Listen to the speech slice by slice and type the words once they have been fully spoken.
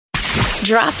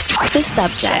Drop the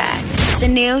subject. The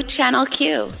new Channel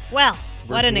Q. Well,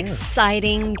 what an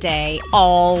exciting day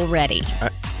already.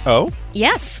 Oh?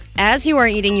 Yes, as you are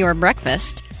eating your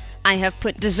breakfast, I have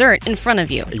put dessert in front of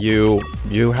you.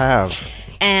 You have.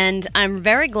 And I'm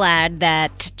very glad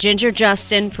that Ginger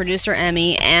Justin, producer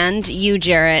Emmy, and you,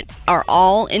 Jarrett, are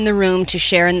all in the room to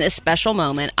share in this special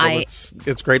moment. Well,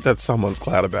 it's great that someone's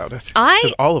glad about it. I-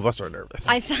 Because all of us are nervous.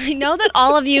 I know that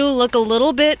all of you look a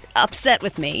little bit upset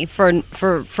with me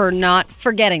for not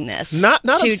forgetting this. Not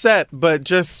upset, but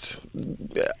just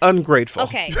ungrateful.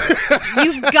 Okay,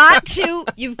 you've got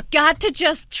to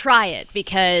just try it,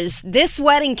 because this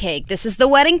wedding cake. This is the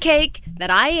wedding cake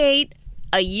that I ate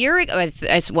a year ago.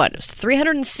 It was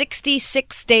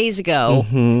 366 days ago.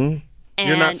 Mm-hmm.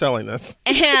 You're not selling this.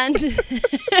 And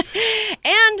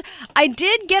I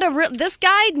did get this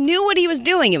guy knew what he was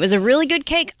doing. It was a really good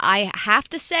cake. I have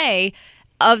to say,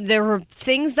 there were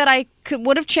things that I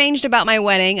would have changed about my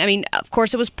wedding. I mean, of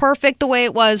course, it was perfect the way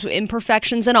it was,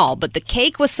 imperfections and all. But the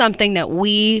cake was something that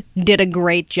we did a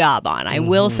great job on. I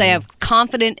will say I'm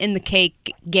confident in the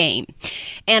cake game.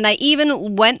 And I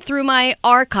even went through my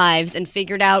archives and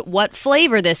figured out what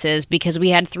flavor this is, because we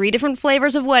had 3 different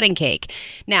flavors of wedding cake.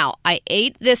 Now, I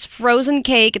ate this frozen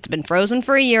cake. It's been frozen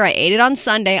for a year. I ate it on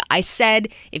Sunday. I said,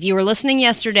 if you were listening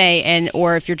yesterday,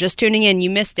 or if you're just tuning in,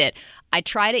 you missed it. I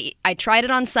tried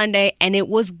it on Sunday, and it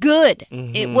was good.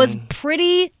 Mm-hmm. It was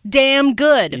pretty damn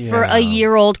good for a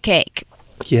year-old cake.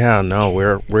 Yeah, no,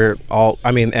 we're all.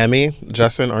 I mean, Emmy,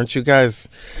 Justin, aren't you guys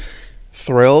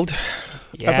thrilled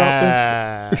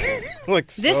about this?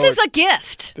 This is a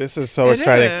gift. This is so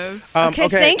exciting. Is. Okay,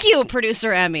 thank you,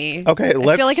 producer Emmy. Okay,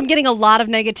 I feel like I'm getting a lot of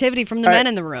negativity from the men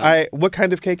in the room. What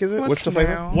kind of cake is it? What's the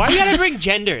flavor? New? Why you gotta bring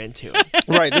gender into it?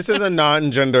 Right, this is a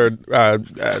non-gendered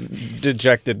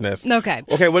dejectedness. Okay.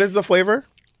 Okay, what is the flavor?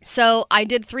 So I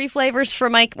did 3 flavors for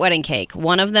my wedding cake.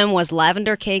 One of them was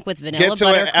lavender cake with vanilla Get to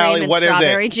it, buttercream Allie. and What is it?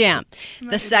 strawberry jam.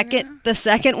 The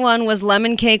second one was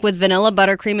lemon cake with vanilla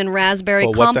buttercream and raspberry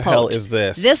Well, compote. what the hell is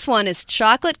this? This one is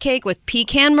chocolate cake with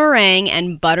pecan meringue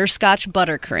and butterscotch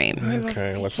buttercream.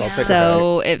 Okay, let's all take a bite.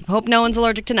 So hope no one's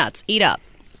allergic to nuts. Eat up.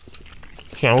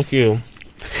 Thank you.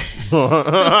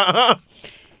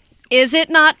 Is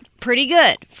it not pretty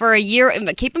good for a year?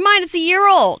 Keep in mind, it's a year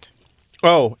old.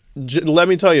 Oh, let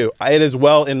me tell you, it is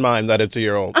well in mind that it's a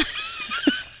year old.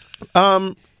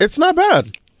 It's not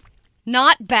bad.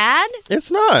 Not bad?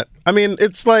 It's not. I mean,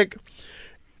 it's like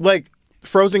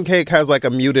frozen cake has like a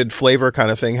muted flavor kind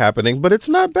of thing happening, but it's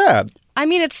not bad. I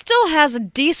mean, it still has a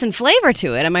decent flavor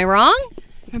to it. Am I wrong?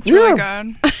 It's really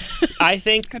good. I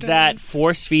think that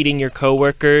force-feeding your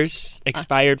coworkers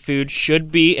expired food should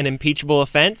be an impeachable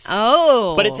offense.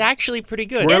 Oh. But it's actually pretty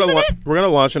good. We're gonna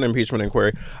launch an impeachment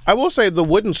inquiry. I will say the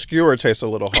wooden skewer tastes a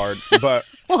little hard, but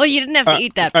Well, you didn't have to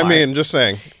eat that part. I mean, just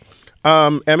saying.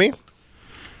 Emmy?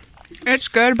 It's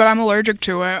good, but I'm allergic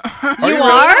to it. You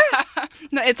are?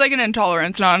 No, it's like an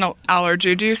intolerance, not an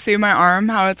allergy. Do you see my arm?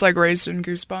 How it's like raised in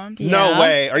goosebumps? Yeah. No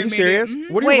way. Are you serious?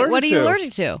 What are you allergic What are you to?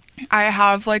 allergic to? I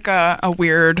have like a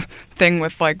weird thing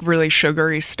with like really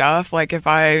sugary stuff. Like if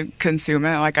I consume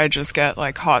it, like I just get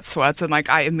like hot sweats and like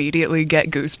I immediately get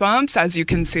goosebumps, as you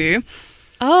can see.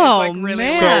 Oh, It's, like, really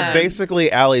man. So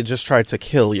basically, Allie just tried to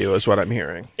kill you, is what I'm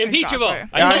hearing. Impeachable.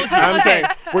 Exactly. I told you. I'm saying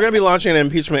we're going to be launching an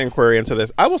impeachment inquiry into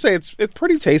this. I will say it's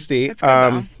pretty tasty. It's good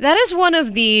though. That is one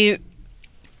of the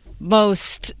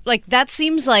most, like, that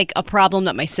seems like a problem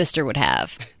that my sister would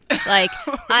have. Like,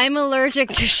 I'm allergic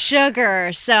to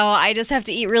sugar, so I just have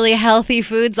to eat really healthy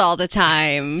foods all the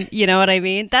time. You know what I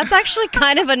mean? That's actually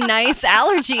kind of a nice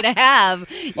allergy to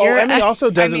have. Emmy also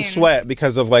doesn't sweat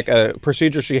because of like a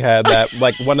procedure she had that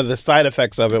like one of the side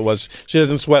effects of it was she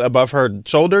doesn't sweat above her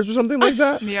shoulders or something like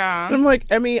that. Yeah. And I'm like,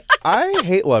 Emmy, I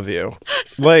hate love you.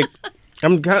 Like,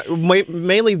 I'm kind of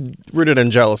mainly rooted in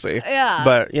jealousy. Yeah.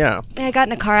 But yeah. I got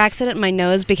in a car accident and my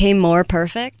nose became more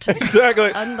perfect. Exactly.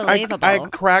 It's unbelievable. I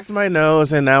cracked my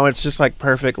nose and now it's just like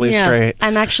perfectly straight.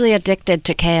 I'm actually addicted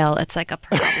to kale. It's like a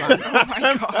problem. Oh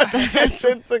my god.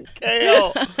 It's a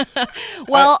kale.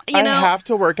 Well, I have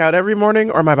to work out every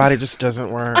morning or my body just doesn't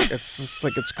work. It's just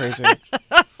like, it's crazy.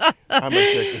 I'm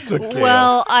addicted to kale.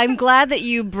 Well, I'm glad that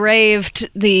you braved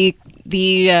the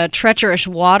treacherous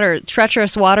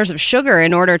waters of sugar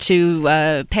in order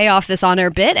to pay off this on-air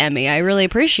bit, Emmy. I really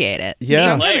appreciate it. Yeah.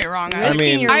 Don't get me wrong.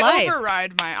 Risking your I life.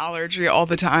 override my allergy all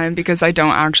the time because I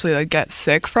don't actually like get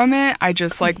sick from it. I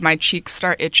just like my cheeks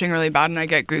start itching really bad and I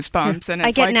get goosebumps and it's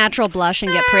I get like natural blush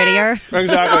and get prettier.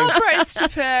 Exactly. no price to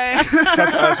pay.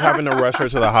 That's us having to rush her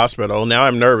to the hospital. Now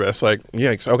I'm nervous. Like,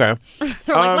 yikes. Okay.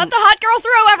 They're like, let the hot girl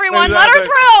through, everyone. Let her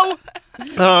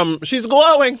through. She's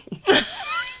glowing.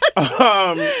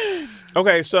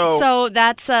 Okay, So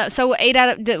that's so 8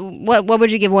 out of what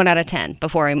would you give 1 out of 10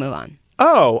 before we move on?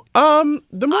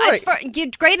 The more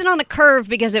You grade it on a curve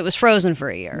because it was frozen for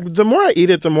a year. the more I eat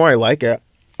it, the more I like it.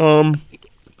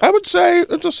 I would say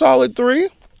it's a solid 3.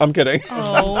 I'm kidding.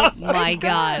 Oh my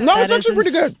God! No, That it's actually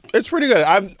pretty good. It's pretty good.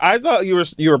 I thought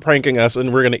you were pranking us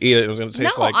and we're gonna eat it. It was gonna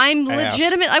taste No, like I'm ass.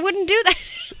 legitimate. I wouldn't do that.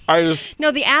 I just No,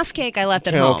 the ass cake I left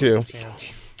at channel home. Q.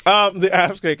 The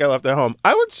ass cake I left at home.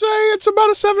 I would say it's about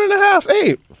a 7.5,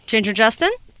 8. Ginger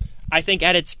Justin? I think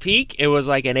at its peak, it was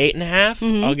like an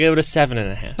 8.5. I'll give it a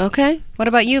 7.5. Okay. What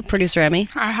about you, Producer Emmy?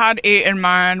 I had 8 in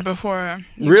mind before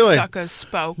you Really? suckers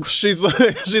spoke. She's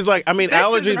like, I mean, This is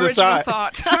allergies original aside.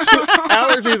 thought.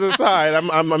 Allergies aside,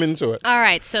 I'm into it. All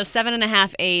right, so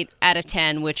 7.5, 8 out of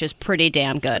 10, which is pretty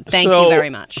damn good. Thank So, you very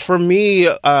much. For me,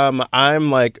 I'm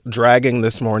like dragging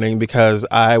this morning because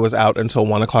I was out until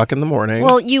 1 o'clock in the morning.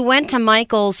 Well, you went to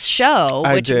Michael's show,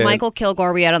 I which did. Michael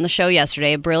Kilgore, we had on the show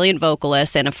yesterday, a brilliant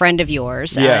vocalist and a friend of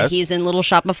yours. Yes. He's in Little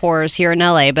Shop of Horrors here in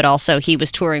LA, but also he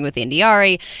was touring with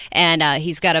India.Arie, and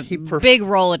he's got a big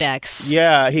Rolodex.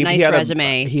 Yeah, nice he had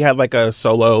resume. He had like a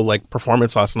solo like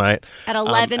performance last night At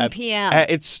 11 p.m.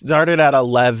 It started at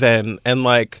 11, and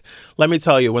like, let me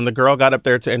tell you, when the girl got up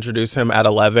there to introduce him at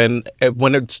 11,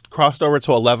 when it crossed over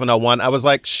to 11:01, I was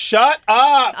like, "Shut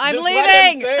up! I'm Just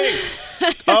let him leaving."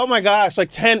 sing." Oh my gosh,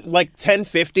 like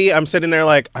 10:50, I'm sitting there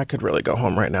like, I could really go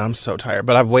home right now. I'm so tired,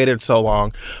 but I've waited so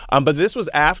long. But this was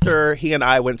after he and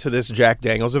I went to this Jack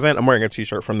Daniels event. I'm wearing a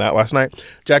t-shirt from that last night.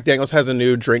 Jack Daniels has a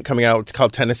new drink coming out. It's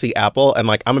called Tennessee Apple, and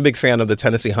like, I'm a big fan of the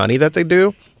Tennessee Honey that they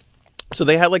do. So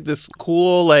they had like this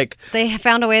cool like They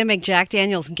found a way to make Jack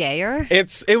Daniels gayer.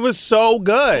 it was so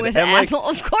good With and apple,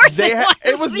 of course they it ha-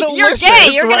 was. it was You're delicious. gay.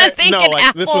 You're gonna right? think no, an like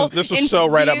apple. this was so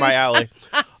right up my alley.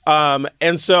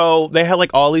 And so they had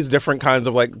like all these different kinds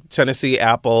of like Tennessee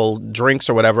apple drinks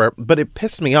or whatever, but it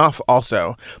pissed me off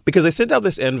also because they sent out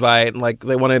this invite and like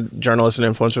they wanted journalists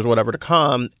and influencers or whatever to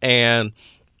come, and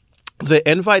the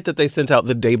invite that they sent out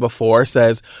the day before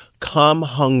says, "Come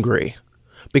hungry."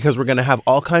 Because we're going to have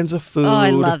all kinds of food. Oh,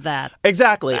 I love that.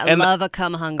 Exactly. I love a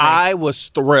come hungry. I was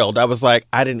thrilled. I was like,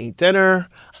 I didn't eat dinner.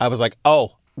 I was like,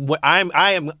 oh,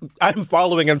 I'm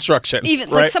following instructions. Even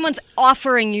right? like someone's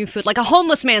offering you food, like a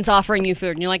homeless man's offering you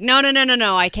food, and you're like, no,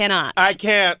 I cannot. I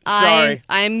can't. Sorry.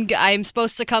 I'm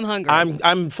supposed to come hungry.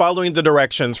 I'm following the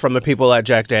directions from the people at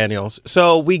Jack Daniels.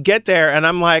 So we get there, and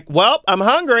I'm like, well, I'm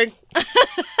hungry.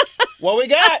 What we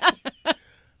got?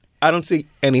 I don't see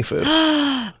any food.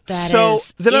 That so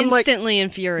is then I'm like, instantly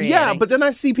infuriating. yeah, but then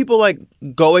I see people like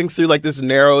going through like this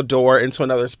narrow door into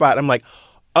another spot. I'm like,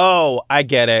 oh, I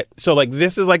get it. So like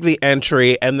this is like the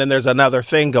entry, and then there's another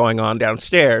thing going on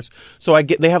downstairs. So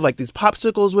they have like these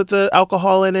popsicles with the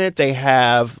alcohol in it. They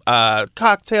have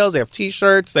cocktails. They have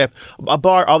T-shirts. They have a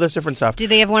bar. All this different stuff. Do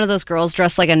they have one of those girls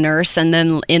dressed like a nurse, and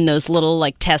then in those little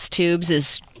like test tubes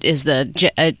is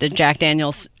the Jack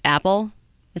Daniels apple?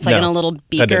 It's like No, in a little that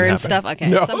beaker didn't and happen. stuff. Okay,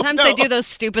 No, sometimes no. they do those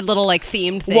stupid little like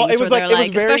themed things Well, it was where like- they're it was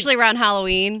like, very- especially around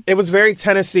Halloween. It was very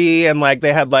Tennessee, and like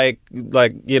they had like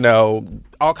you know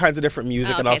all kinds of different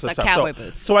music and all Okay, this so stuff. cowboy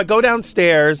boots. So I go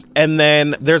downstairs, and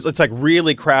then it's like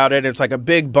really crowded. It's like a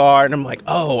big bar, and I'm like,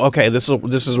 oh, okay, this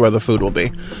is where the food will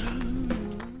be.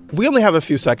 We only have a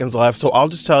few seconds left, so I'll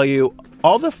just tell you,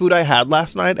 all the food I had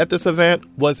last night at this event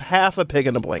was half a pig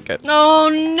in a blanket. Oh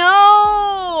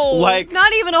no! Like-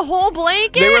 not even a whole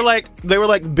blanket. They were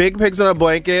like big pigs in a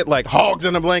blanket, like hogs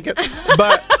in a blanket,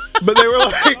 but they were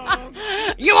like.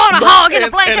 You want a hog in a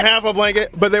and blanket? half a blanket,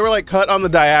 but they were like cut on the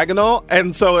diagonal,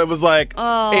 and so it was like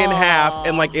in half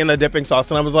and like in a dipping sauce,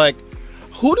 and I was like,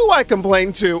 who do I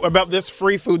complain to about this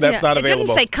free food that's not available? It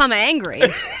didn't say come angry.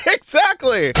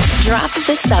 Exactly. Drop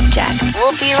the subject.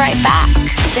 We'll be right back.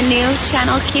 The new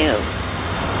Channel Q.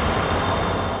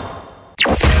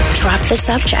 Drop the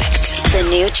subject. The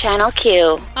new Channel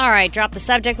Q. All right, drop the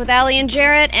subject with Allie and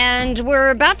Jarrett, and we're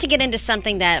about to get into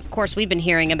something that, of course, we've been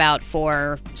hearing about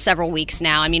for several weeks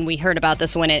now. I mean, we heard about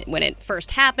this when it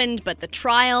first happened, but the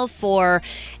trial for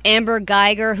Amber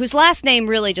Geiger, whose last name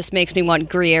really just makes me want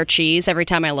Gruyere cheese every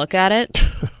time I look at it.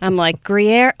 I'm like,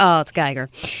 Gruyere? Oh, it's Geiger.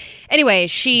 Anyway,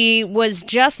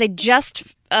 they just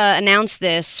announced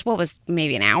this,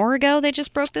 maybe an hour ago they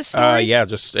just broke this story? Yeah,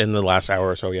 just in the last hour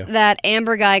or so, yeah. That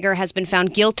Amber Geiger has been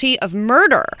found guilty of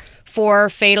murder for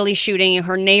fatally shooting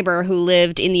her neighbor who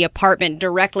lived in the apartment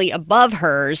directly above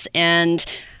hers. And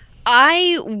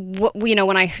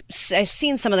when I've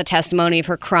seen some of the testimony of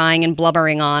her crying and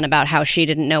blubbering on about how she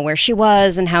didn't know where she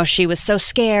was and how she was so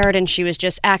scared and she was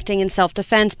just acting in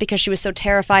self-defense because she was so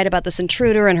terrified about this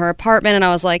intruder in her apartment, and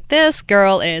I was like, this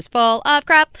girl is full of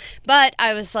crap. But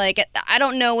I was like, I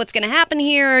don't know what's going to happen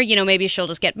here. Maybe she'll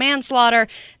just get manslaughter.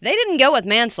 They didn't go with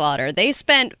manslaughter. They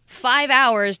spent 5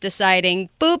 hours deciding,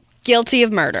 boop, guilty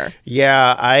of murder.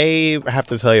 Yeah, I have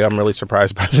to tell you, I'm really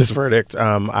surprised by this verdict.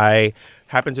 I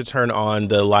happened to turn on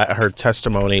her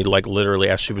testimony, like literally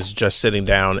as she was just sitting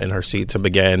down in her seat to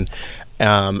begin.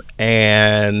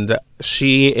 And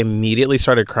she immediately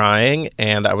started crying.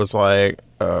 And I was like,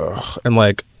 ugh. And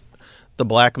like the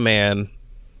black man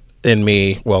in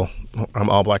me, well, I'm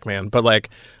all black man, but like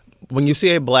when you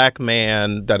see a black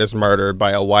man that is murdered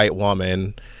by a white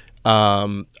woman,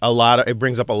 it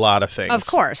brings up a lot of things. Of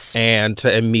course. And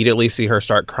to immediately see her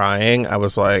start crying, I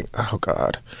was like, oh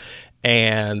God.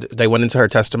 And they went into her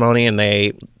testimony, and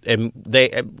they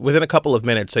within a couple of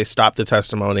minutes they stopped the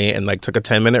testimony and like took a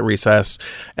 10-minute recess,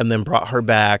 and then brought her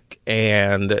back,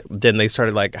 and then they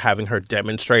started like having her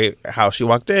demonstrate how she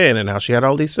walked in and how she had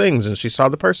all these things and she saw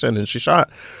the person and she shot.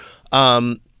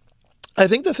 I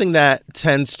think the thing that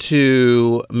tends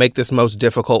to make this most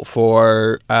difficult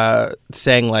for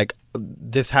saying like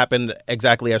this happened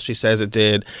exactly as she says it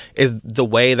did is the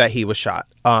way that he was shot.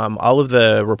 All of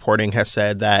the reporting has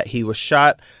said that he was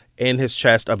shot in his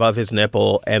chest above his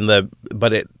nipple,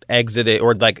 but it exited,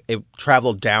 or like it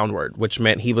traveled downward, which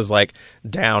meant he was like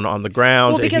down on the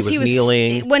ground. Well, because he was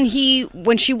kneeling.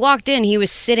 When she walked in, he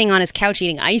was sitting on his couch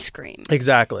eating ice cream.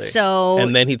 Exactly.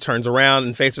 And then he turns around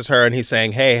and faces her, and he's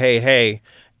saying, "Hey, hey, hey,"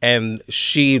 and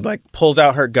she like pulls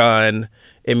out her gun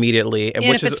immediately. And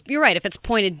you're right, if it's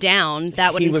pointed down,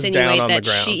 that would insinuate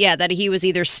that he was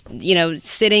either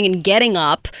sitting and getting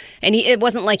up, and it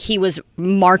wasn't like he was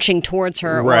marching towards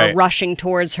her or rushing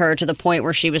towards her to the point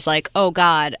where she was like, oh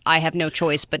God, I have no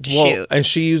choice but to shoot. And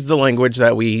she used the language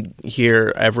that we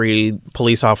hear every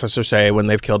police officer say when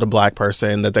they've killed a black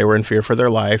person, that they were in fear for their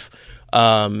life.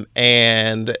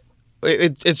 And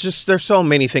it's just, there's so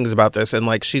many things about this. And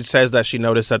like she says that she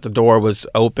noticed that the door was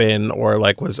open, or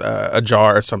like was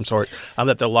ajar of some sort,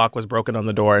 that the lock was broken on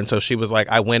the door. And so she was like,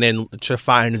 I went in to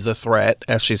find the threat,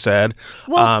 as she said.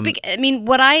 Well,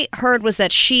 what I heard was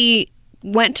that she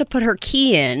went to put her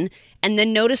key in and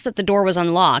then noticed that the door was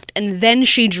unlocked. And then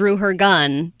she drew her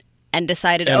gun and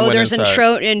decided, there's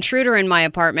an intruder in my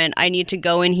apartment. I need to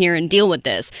go in here and deal with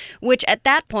this. Which at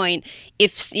that point,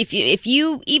 if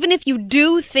you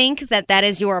do think that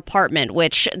is your apartment,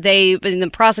 which the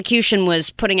prosecution was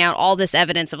putting out all this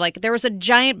evidence of, like, there was a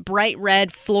giant bright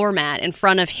red floor mat in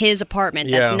front of his apartment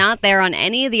that's not there on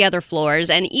any of the other floors.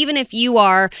 And even if you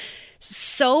are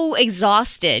so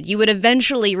exhausted, you would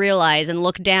eventually realize and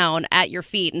look down at your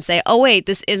feet and say, oh wait,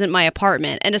 this isn't my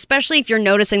apartment. And especially if you're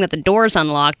noticing that the door's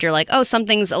unlocked, you're like, oh,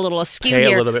 something's a little askew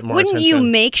here. A little bit more Wouldn't attention.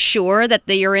 you make sure that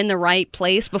you're in the right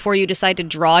place before you decide to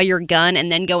draw your gun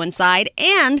and then go inside?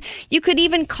 And you could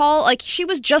even call, like, she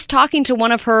was just talking to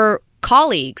one of her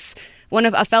colleagues,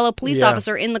 a fellow police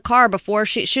officer in the car before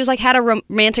she was like had a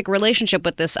romantic relationship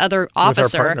with this other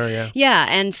officer. With her partner,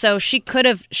 and so she could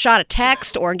have shot a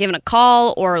text or given a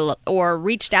call or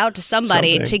reached out to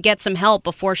somebody to get some help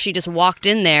before she just walked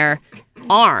in there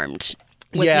armed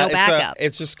with no backup.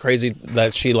 It's just crazy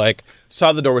that she like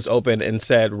saw the door was open and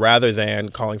said, rather than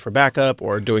calling for backup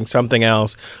or doing something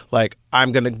else, like,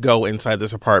 I'm going to go inside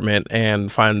this apartment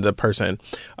and find the person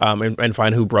and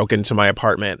find who broke into my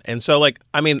apartment. And so, like,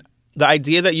 I mean, the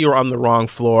idea that you're on the wrong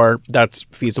floor, that's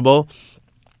feasible.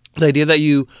 The idea that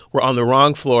you were on the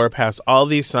wrong floor, past all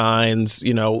these signs,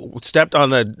 stepped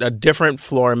on a different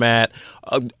floor mat,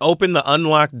 opened the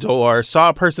unlocked door, saw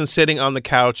a person sitting on the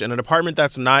couch in an apartment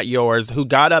that's not yours, who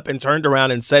got up and turned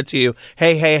around and said to you,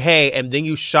 hey, hey, hey, and then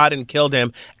you shot and killed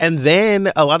him. And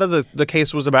then a lot of the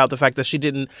case was about the fact that she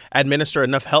didn't administer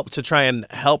enough help to try and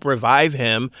help revive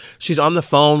him. She's on the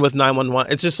phone with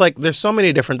 911. It's just like, there's so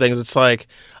many different things. It's like,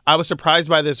 I was surprised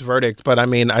by this verdict, but I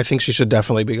mean, I think she should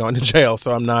definitely be going to jail.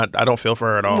 So I don't feel for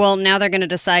her at all. Well, now they're going to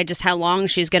decide just how long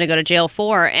she's going to go to jail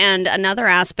for. And another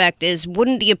aspect is,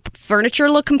 wouldn't the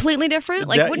furniture look completely different?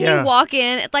 Like, wouldn't you walk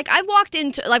in? Like, I've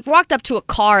walked up to a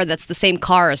car that's the same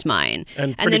car as mine,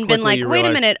 and then been like, wait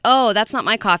a minute, oh, that's not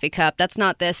my coffee cup, that's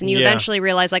not this, and you eventually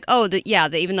realize, like, oh,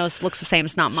 even though it looks the same,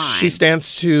 it's not mine. She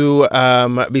stands to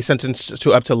be sentenced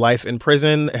to up to life in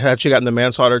prison. Had she gotten the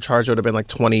manslaughter charge, it would have been like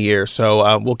 20 years.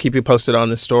 So we'll keep you posted on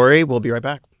this story. We'll be right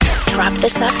back. Drop the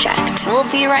subject. We'll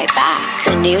be right back.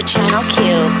 The new Channel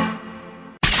Q.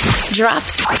 Drop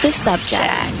the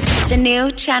subject. The new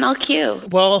Channel Q.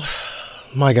 Well,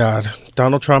 My God.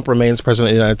 Donald Trump remains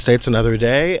president of the United States another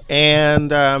day.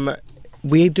 And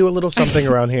we do a little something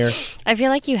around here. I feel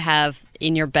like you have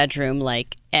in your bedroom,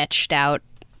 like, etched out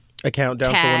A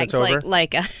countdown tags, for when it's over?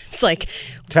 it's like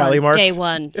Tally marks? day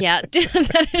one. Yeah,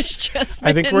 that is just.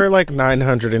 I think we're like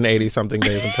 980 something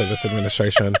days into this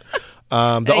administration.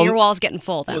 Your wall's getting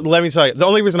full then. Let me tell you, the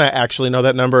only reason I actually know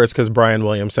that number is because Brian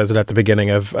Williams says it at the beginning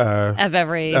of the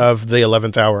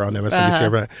 11th hour on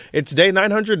MSNBC. It's day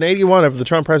 981 of the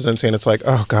Trump presidency, and it's like,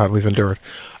 oh God, we've endured.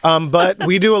 But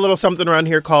we do a little something around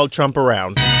here called Trump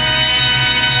Around.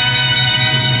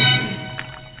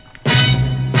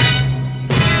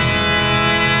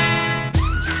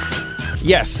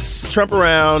 Yes, Trump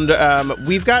Around.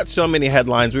 We've got so many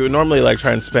headlines. We would normally like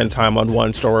try and spend time on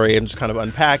one story and just kind of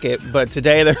unpack it. But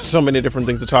today there's so many different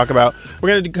things to talk about. We're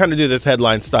going to kind of do this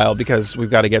headline style because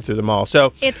we've got to get through them all.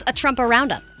 So it's a Trump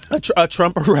Roundup. A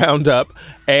Trump Roundup.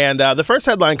 And the first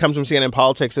headline comes from CNN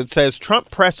Politics. It says, Trump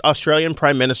pressed Australian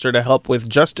Prime Minister to help with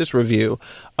justice review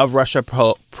of Russia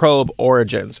probe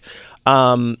origins.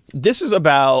 This is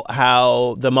about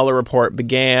how the Mueller report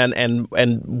began, and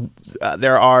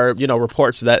there are,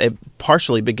 reports that it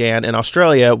partially began in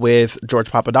Australia with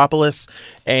George Papadopoulos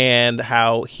and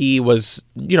how he was,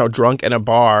 drunk in a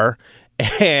bar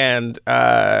and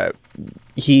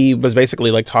he was basically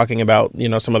like talking about,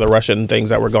 some of the Russian things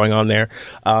that were going on there,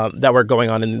 that were going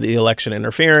on in the election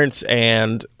interference.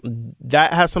 And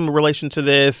that has some relation to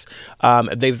this.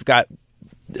 They've got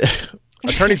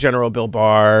Attorney General Bill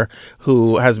Barr,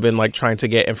 who has been like trying to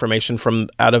get information from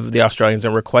out of the Australians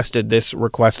and requested this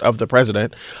request of the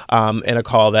president in a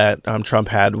call that Trump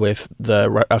had with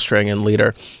the Australian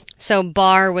leader. So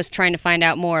Barr was trying to find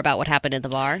out more about what happened at the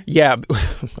bar? Yeah,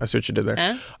 I see what you did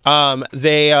there.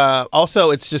 They also,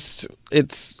 it's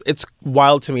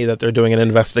wild to me that they're doing an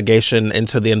investigation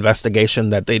into the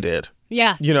investigation that they did.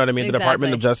 Yeah. You know what I mean? Exactly. The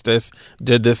Department of Justice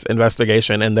did this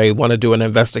investigation, and they want to do an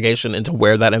investigation into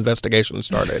where that investigation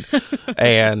started.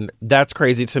 And that's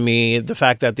crazy to me. The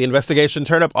fact that the investigation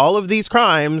turned up all of these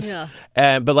crimes,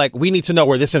 but like we need to know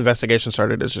where this investigation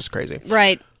started is just crazy.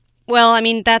 Right. Well, I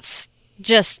mean, that's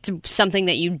just something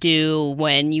that you do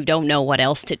when you don't know what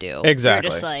else to do. Exactly.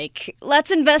 You're just like,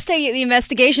 let's investigate the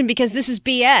investigation because this is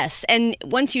BS. And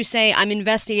once you say, I'm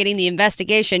investigating the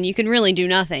investigation, you can really do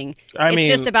nothing. It's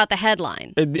just about the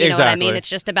headline. You know what I mean? It's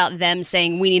just about them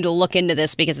saying, we need to look into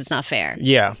this because it's not fair.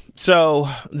 Yeah. So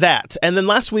that. And then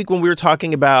last week when we were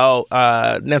talking about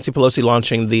Nancy Pelosi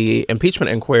launching the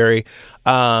impeachment inquiry,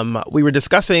 we were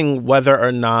discussing whether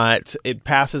or not it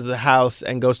passes the House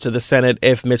and goes to the Senate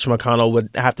if Mitch McConnell would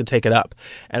have to take it up.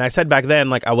 And I said back then,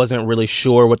 like, I wasn't really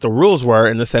sure what the rules were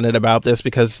in the Senate about this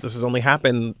because this has only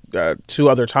happened 2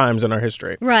 other times in our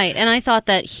history. Right. And I thought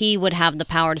that he would have the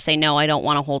power to say, no, I don't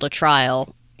want to hold a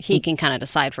trial. He can kind of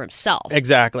decide for himself.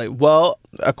 Exactly. Well,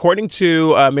 according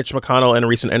to Mitch McConnell in a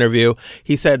recent interview,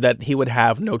 he said that he would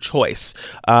have no choice.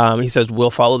 He says,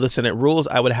 we'll follow the Senate rules.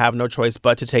 I would have no choice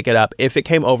but to take it up if it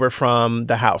came over from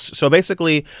the House. So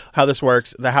basically how this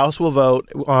works, the House will vote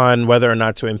on whether or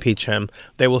not to impeach him.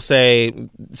 They will say,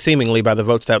 seemingly by the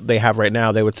votes that they have right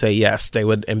now, they would say yes, they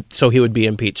would. So he would be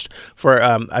impeached. For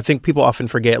I think people often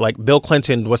forget, like Bill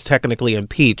Clinton was technically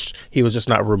impeached. He was just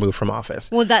not removed from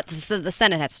office. Well, that's the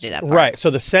Senate has to do that part. Right. So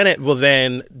the Senate will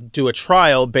then do a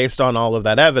trial based on all of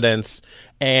that evidence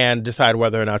and decide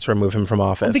whether or not to remove him from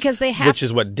office. Well, because they have, which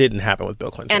is what didn't happen with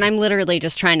Bill Clinton. And I'm literally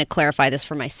just trying to clarify this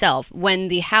for myself. When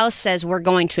the House says we're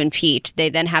going to impeach, they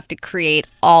then have to create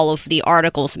all of the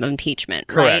articles of impeachment,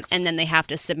 correct, right? And then they have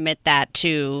to submit that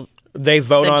to... They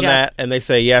vote on that and they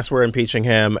say, yes, we're impeaching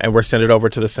him, and we're sending it over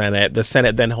to the Senate. The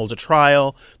Senate then holds a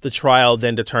trial. The trial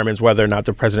then determines whether or not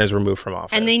the president is removed from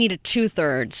office. And they need a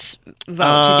 2/3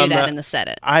 vote to do that in the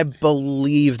Senate. I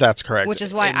believe that's correct. Which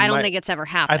is why I don't think it's ever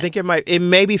happened. I think it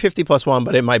may be 50+1,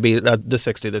 but it might be the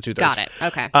 60, the 2/3. Got it.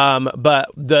 Okay. But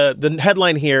the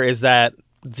headline here is that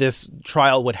this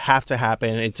trial would have to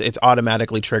happen. It's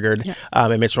automatically triggered,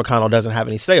 and Mitch McConnell doesn't have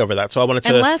any say over that. So I wanted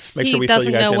to make sure we fill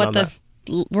you guys in on that.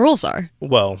 Rules are.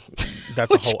 Well,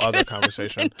 that's a whole other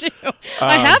conversation.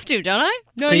 I have to, don't I?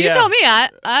 No, you tell me.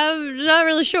 I'm not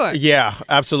really sure. Yeah,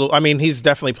 absolutely. I mean, he's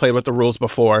definitely played with the rules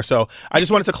before. So I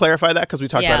just wanted to clarify that because we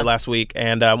talked about it last week.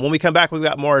 And when we come back, we've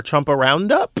got more Trump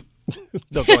Roundup.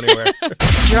 Don't go anywhere.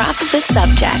 Drop the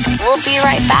subject. We'll be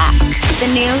right back. The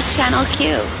new Channel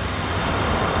Q.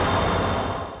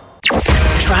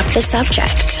 Drop the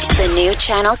subject. The new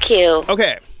Channel Q.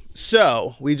 Okay.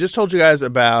 So, we just told you guys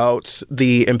about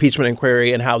the impeachment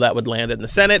inquiry and how that would land in the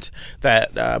Senate,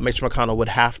 that Mitch McConnell would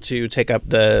have to take up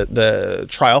the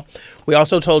trial. We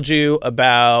also told you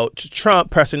about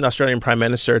Trump pressing the Australian Prime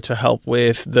Minister to help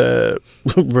with the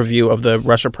review of the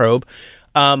Russia probe.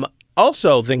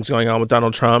 Also, things going on with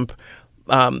Donald Trump.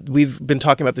 We've been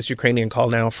talking about this Ukrainian call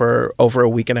now for over a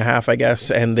week and a half, I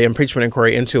guess, and the impeachment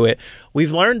inquiry into it.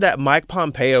 We've learned that Mike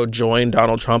Pompeo joined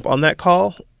Donald Trump on that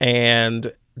call,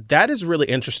 and that is really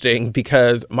interesting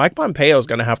because Mike Pompeo is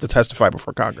going to have to testify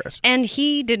before Congress. And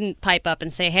he didn't pipe up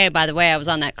and say, hey, by the way, I was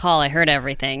on that call. I heard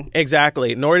everything.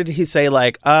 Exactly. Nor did he say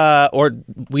or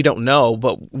we don't know,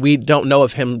 but we don't know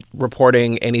of him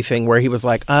reporting anything where he was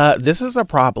like, this is a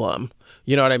problem.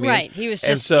 You know what I mean? Right. He was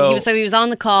just he was on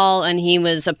the call and he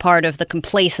was a part of the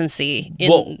complacency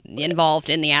involved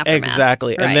in the aftermath.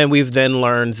 Exactly. Right. And then we've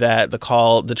learned that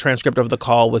the transcript of the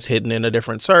call was hidden in a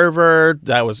different server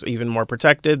that was even more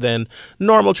protected than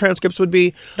normal transcripts would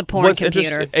be. The porn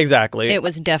computer. Exactly. It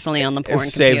was definitely on the porn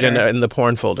it's computer. Saved in the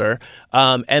porn folder.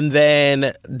 And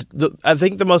then I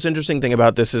think the most interesting thing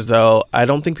about this is, though, I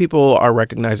don't think people are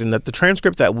recognizing that the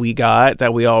transcript that we got,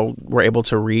 that we all were able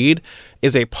to read,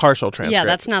 is a partial transcript. Yeah,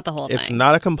 that's not the whole thing. It's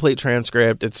not a complete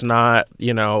transcript. It's not,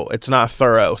 it's not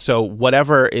thorough. So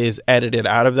whatever is edited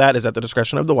out of that is at the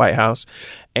discretion of the White House.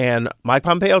 And Mike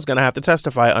Pompeo is going to have to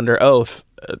testify under oath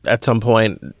at some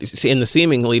point in the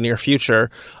seemingly near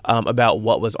future about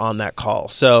what was on that call.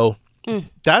 So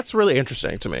that's really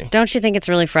interesting to me. Don't you think it's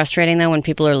really frustrating, though, when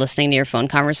people are listening to your phone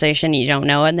conversation, you don't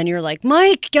know it, and then you're like,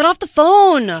 Mike, get off the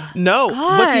phone. No.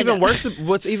 God. What's even worse?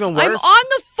 I'm on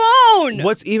the phone.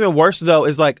 What's even worse, though,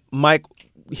 is Mike,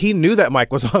 he knew that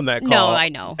Mike was on that call. No, I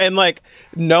know. And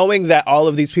knowing that all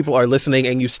of these people are listening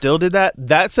and you still did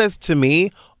that says to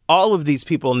me, all of these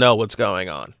people know what's going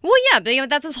on. Well, yeah, but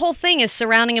that's his whole thing, is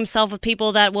surrounding himself with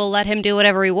people that will let him do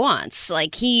whatever he wants.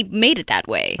 He made it that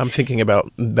way. I'm thinking about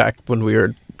back when we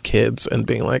were kids and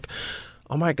being like,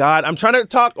 oh my God, I'm trying to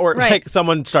talk, or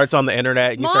someone starts on the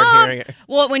internet and you start hearing it.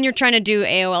 Well, when you're trying to do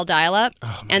AOL dial-up,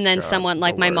 and then someone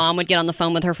my mom would get on the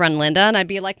phone with her friend Linda, and I'd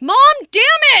be like, Mom, damn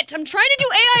it, I'm trying to do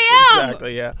AIM.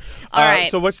 Exactly, yeah. All right.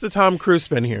 So what's the Tom Cruise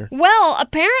spin here? Well,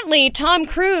 apparently Tom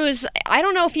Cruise, I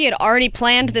don't know if he had already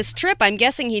planned this trip. I'm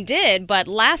guessing he did, but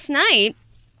last night,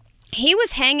 he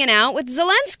was hanging out with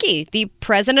Zelensky, the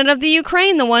president of the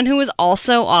Ukraine, the one who was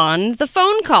also on the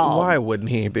phone call. Why wouldn't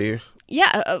he be?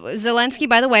 Yeah, Zelensky,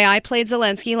 by the way, I played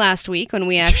Zelensky last week when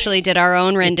we actually did our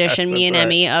own rendition, yes, me and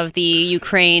Emmy, of the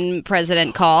Ukraine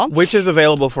president call. Which is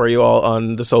available for you all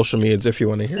on the social medias if you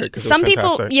want to hear it. Some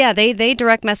people, they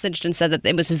direct messaged and said that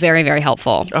it was very, very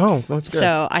helpful. Oh, that's good.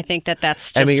 So I think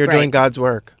that's just Emmy, you're great. doing God's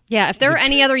work. Yeah, if there are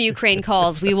any other Ukraine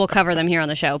calls, we will cover them here on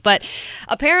the show. But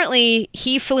apparently,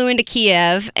 he flew into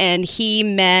Kiev and he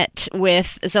met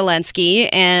with Zelensky,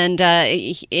 and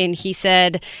he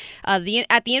said, at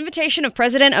the invitation of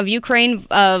President of Ukraine,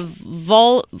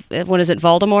 Volodymyr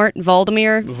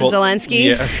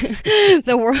Zelensky,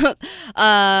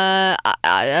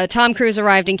 Tom Cruise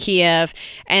arrived in Kiev,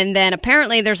 and then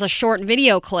apparently there's a short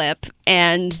video clip,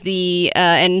 and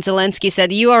Zelensky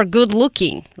said, "You are good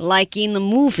looking, like in the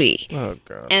movie." Oh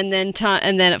God! And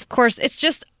then of course it's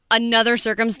just another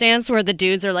circumstance where the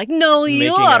dudes are like, "No,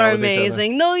 you Making are out with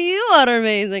amazing. No, you are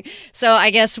amazing." So I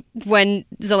guess when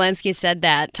Zelensky said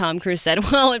that, Tom Cruise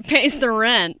said, "Well, it pays the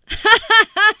rent."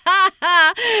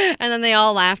 And then they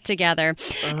all laughed together.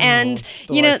 Oh, and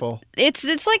delightful. It's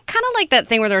kind of like that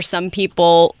thing where there are some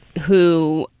people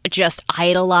who just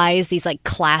idolize these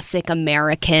classic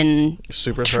American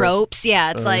super tropes.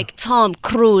 Yeah, it's like Tom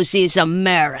Cruise is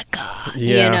America,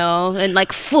 and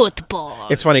football.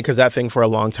 It's funny because that thing for a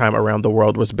long time around the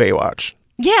world was Baywatch.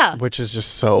 Yeah. Which is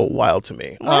just so wild to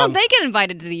me. Why don't they get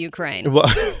invited to the Ukraine? Well,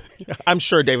 I'm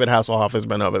sure David Hasselhoff has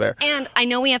been over there. And I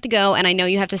know we have to go, and I know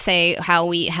you have to say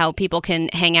how people can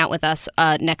hang out with us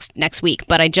next week.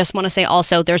 But I just want to say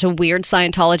also, there's a weird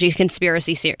Scientology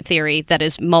conspiracy theory that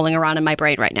is mulling around in my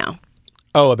brain right now.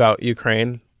 Oh, about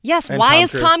Ukraine? Yes, why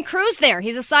is Tom Cruise there?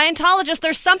 He's a Scientologist.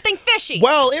 There's something fishy.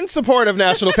 Well, in support of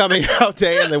National Coming Out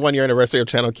Day and the 1-year anniversary of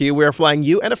Channel Q, we are flying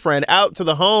you and a friend out to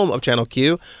the home of Channel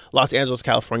Q, Los Angeles,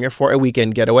 California, for a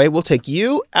weekend getaway. We'll take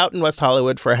you out in West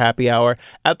Hollywood for a happy hour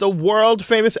at the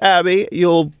world-famous Abbey.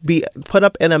 You'll be put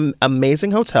up in an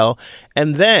amazing hotel,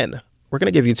 and then we're going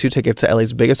to give you 2 tickets to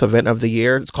LA's biggest event of the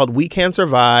year. It's called We Can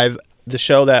Survive, the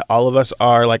show that all of us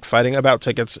are fighting about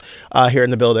tickets here in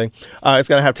the building. It's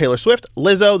going to have Taylor Swift,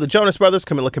 Lizzo, the Jonas Brothers,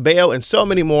 Camila Cabello, and so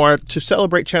many more to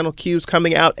celebrate Channel Q's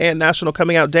Coming Out and National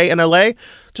Coming Out Day in LA.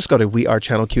 Just go to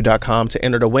wearechannelq.com to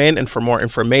enter to win. And for more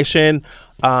information,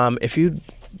 if you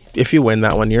if you win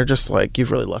that one, you're just like,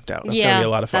 you've really lucked out. That's going to be a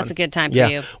lot of fun. That's a good time for Yeah.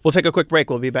 you. We'll take a quick break.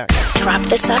 We'll be back. Drop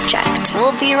the subject.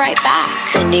 We'll be right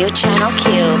back. The new Channel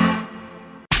Q.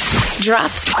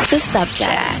 Drop the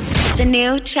subject. The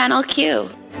new Channel Q.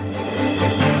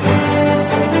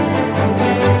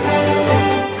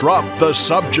 Drop the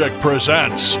Subject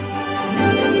presents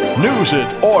News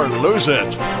It or Lose It.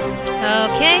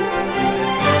 Okay.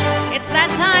 It's that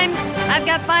time. I've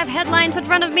got 5 headlines in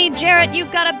front of me. Jarrett,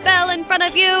 you've got a bell in front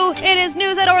of you. It is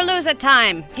News It or Lose It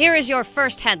time. Here is your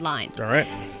first headline. All right.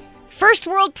 First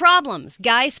world problems.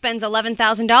 Guy spends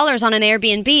 $11,000 on an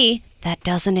Airbnb that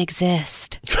doesn't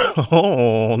exist.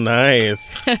 Oh,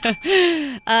 nice.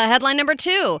 Headline number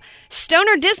 2.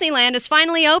 Stoner Disneyland is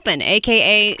finally open,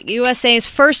 a.k.a. USA's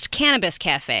first cannabis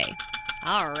cafe.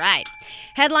 All right.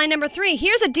 Headline number 3.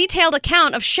 Here's a detailed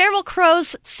account of Sheryl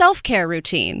Crow's self-care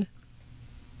routine.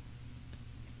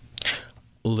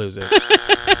 Lose it.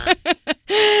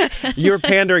 You're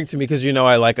pandering to me because you know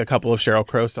I like a couple of Sheryl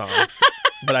Crow songs.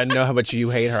 But I know how much you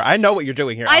hate her. I know what you're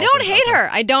doing here. I don't hate her.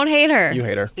 I don't hate her. You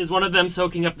hate her. Is one of them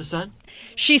soaking up the sun?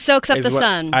 She soaks up the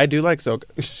sun. I do like soak.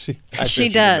 She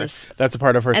does. That's a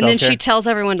part of her And then self-care. she tells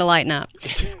everyone to lighten up.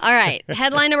 All right.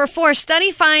 Headline number 4.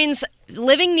 Study finds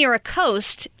living near a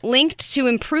coast linked to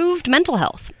improved mental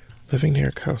health. Living near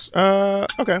a coast.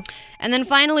 Okay. And then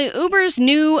finally, Uber's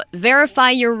new Verify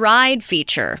Your Ride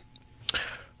feature.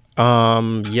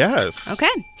 Yes. Okay.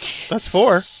 That's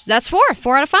 4. That's 4.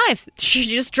 4 out of 5. She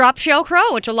just dropped Sheryl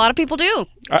Crow, which a lot of people do.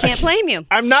 Can't blame you.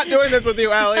 I'm not doing this with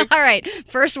you, Allie. All right.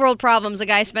 First world problems. A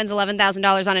guy spends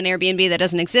 $11,000 on an Airbnb that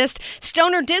doesn't exist.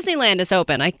 Stoner Disneyland is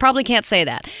open. I probably can't say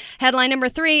that. Headline number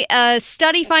 3. A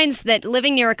study finds that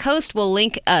living near a coast will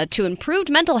link to improved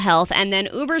mental health. And then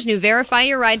Uber's new Verify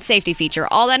Your Ride safety feature.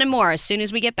 All that and more as soon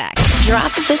as we get back.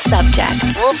 Drop the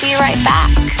subject. We'll be right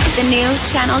back. The new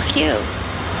Channel Q.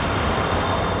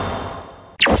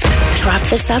 Drop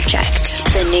the subject.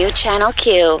 The new Channel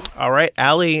Q. All right,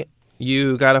 Allie,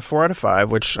 you got a 4 out of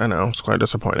 5, which I know is quite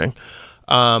disappointing.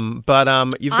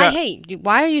 But you've got.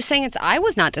 Why are you saying it's? I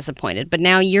was not disappointed, but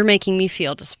now you're making me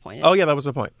feel disappointed. Oh yeah, that was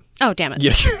the point. Oh, damn it.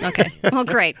 Yeah. Okay. Well,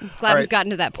 great. Glad we've gotten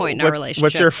to that point in our relationship.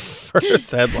 What's your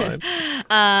first headline?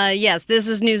 Yes, this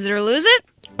is News It or Lose It.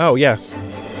 Oh yes.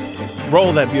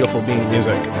 Roll that beautiful bean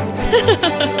music.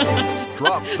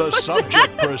 Drop the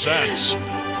Subject presents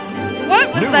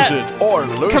What was News that It or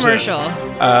Lose commercial?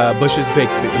 Bush's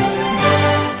baked beans.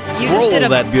 You Roll just did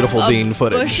that beautiful bean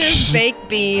footage. Bush's baked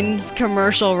beans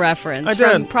commercial reference I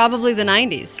from did. probably the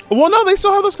 90s. Well, no, they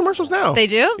still have those commercials now. They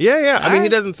do? Yeah, yeah. I All mean, he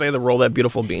right. doesn't say the roll that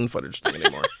beautiful bean footage thing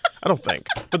anymore. I don't think.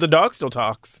 But the dog still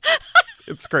talks.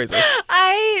 It's crazy.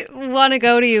 I want to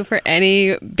go to you for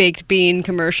any baked bean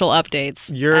commercial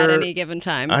updates at any given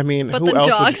time. I mean, but who the else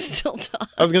would dog you- still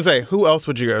talks. I was going to say, who else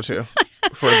would you go to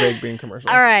for a baked bean commercial?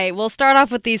 All right, we'll start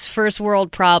off with these first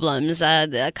world problems.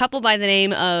 A couple by the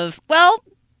name of, well,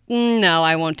 no,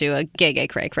 I won't do a gay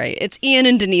cray cray. It's Ian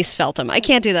and Denise Feltham. I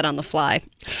can't do that on the fly.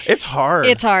 It's hard.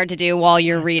 It's hard to do while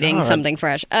you're reading something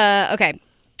fresh. Okay.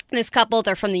 This couple,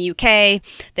 they're from the UK.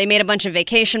 They made a bunch of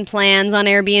vacation plans on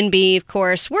Airbnb, of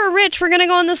course. We're rich. We're going to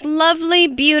go on this lovely,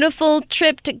 beautiful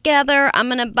trip together. I'm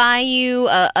going to buy you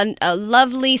a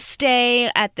lovely stay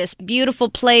at this beautiful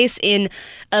place in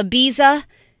Ibiza.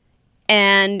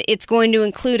 And it's going to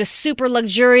include a super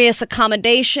luxurious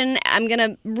accommodation. I'm going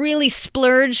to really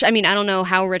splurge. I mean, I don't know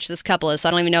how rich this couple is, so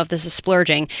I don't even know if this is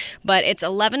splurging. But it's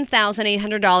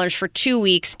 $11,800 for 2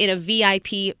 weeks in a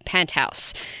VIP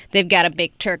penthouse. They've got a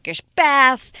big Turkish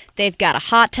bath. They've got a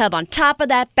hot tub on top of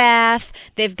that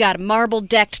bath. They've got a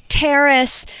marble-decked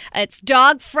terrace. It's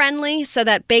dog-friendly, so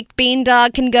that baked bean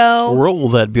dog can go. Roll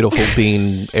that beautiful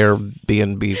bean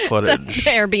Airbnb footage.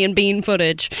 Airbnb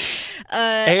footage.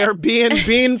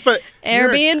 Airbnb footage.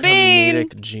 Airbnb.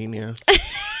 Comedic genius.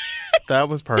 That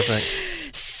was perfect.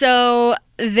 So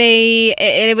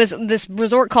it was this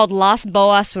resort called Las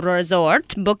Boas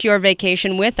Resort. Book your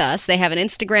vacation with us. They have an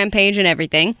Instagram page and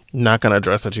everything. Not going to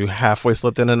address that you halfway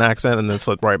slipped in an accent and then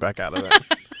slipped right back out of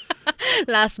it.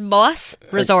 Las Boas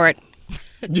Resort.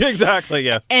 Exactly,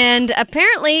 yes. And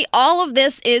apparently all of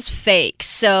this is fake.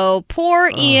 So poor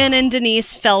Ian and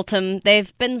Denise Feltham,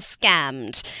 they've been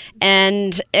scammed.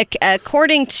 And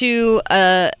according to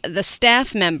the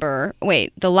staff member,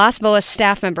 the Las Boas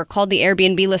staff member called the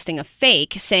Airbnb listing a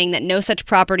fake, saying that no such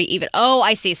property even... Oh,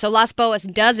 I see. So Las Boas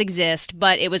does exist,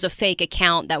 but it was a fake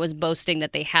account that was boasting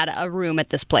that they had a room at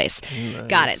this place. Nice.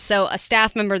 Got it. So a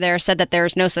staff member there said that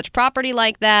there's no such property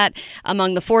like that.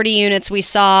 Among the 40 units we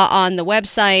saw on the website,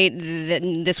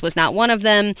 website. This was not one of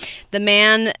them. The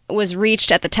man was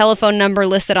reached at the telephone number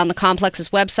listed on the complex's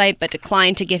website, but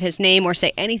declined to give his name or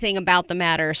say anything about the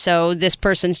matter. So this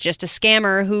person's just a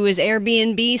scammer who is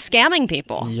Airbnb scamming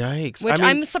people. Yikes. Which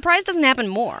I'm surprised doesn't happen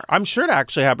more. I'm sure it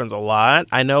actually happens a lot.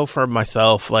 I know for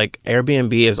myself, like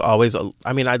Airbnb is always,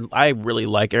 I really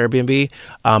like Airbnb,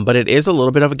 but it is a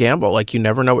little bit of a gamble. Like you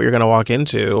never know what you're going to walk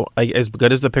into. Like as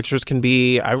good as the pictures can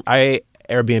be, I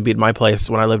Airbnb'd my place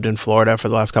when I lived in Florida for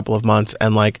the last couple of months,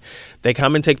 and like they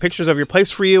come and take pictures of your place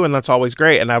for you, and that's always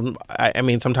great. And I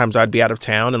mean, sometimes I'd be out of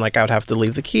town and like I would have to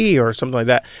leave the key or something like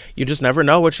that. You just never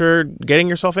know what you're getting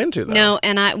yourself into, though. No,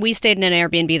 and we stayed in an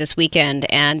Airbnb this weekend,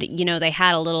 and they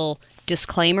had a little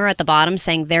disclaimer at the bottom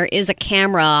saying there is a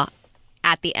camera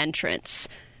at the entrance.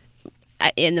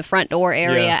 In the front door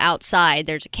area outside,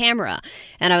 there's a camera.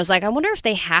 And I was like, I wonder if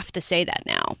they have to say that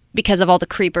now because of all the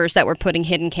creepers that were putting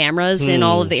hidden cameras in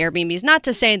all of the Airbnbs. Not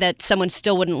to say that someone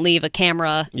still wouldn't leave a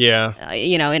camera,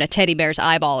 in a teddy bear's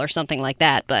eyeball or something like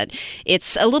that. But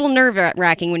it's a little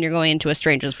nerve-wracking when you're going into a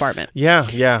stranger's apartment.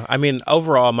 Yeah. I mean,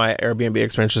 overall, my Airbnb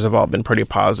experiences have all been pretty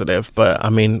positive. But I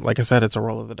mean, like I said, it's a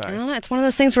roll of the dice. It's one of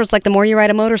those things where it's like the more you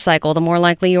ride a motorcycle, the more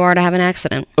likely you are to have an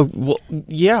accident. Well,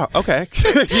 yeah, okay.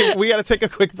 We got to take a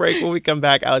quick break. When we come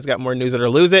back, Allie's got more news it or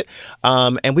lose it.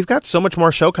 And we've got so much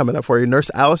more show coming up for you.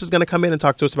 Nurse Alice is going to come in and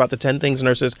talk to us about the 10 things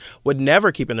nurses would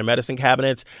never keep in their medicine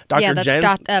cabinets. Dr.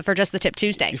 Jen's for Just the Tip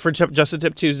Tuesday. For Just the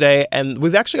Tip Tuesday. And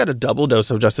we've actually got a double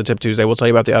dose of Just the Tip Tuesday. We'll tell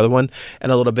you about the other one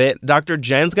in a little bit. Dr.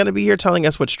 Jen's going to be here telling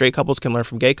us what straight couples can learn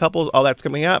from gay couples. All that's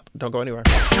coming up. Don't go anywhere.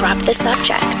 Drop the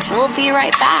subject. We'll be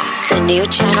right back. The new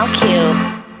Channel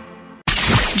Q.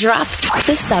 Drop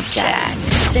the subject.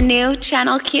 The new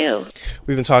Channel Q.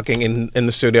 We've been talking in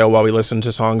the studio while we listen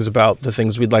to songs about the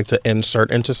things we'd like to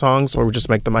insert into songs, where we just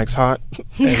make the mics hot and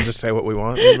just say what we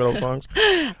want in the middle of songs.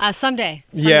 Someday.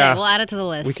 Yeah. We'll add it to the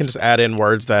list. We can just add in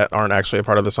words that aren't actually a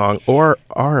part of the song or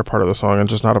are a part of the song and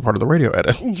just not a part of the radio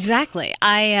edit. Exactly.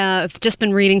 I've just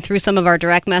been reading through some of our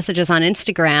direct messages on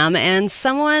Instagram, and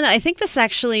someone, I think this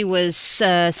actually was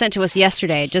sent to us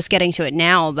yesterday, just getting to it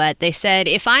now, but they said,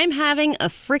 if I'm having a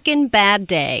freaking bad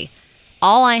day,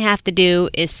 all I have to do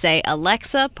is say,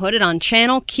 Alexa, put it on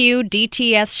Channel Q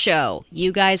DTS show.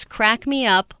 You guys crack me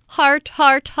up. Heart,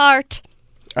 heart, heart.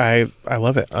 I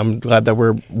love it. I'm glad that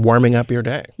we're warming up your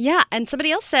day. Yeah, and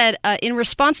somebody else said, in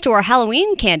response to our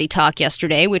Halloween candy talk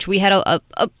yesterday, which we had a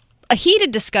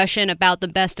heated discussion about the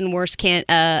best and worst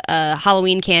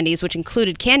Halloween candies, which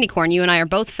included candy corn. You and I are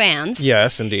both fans.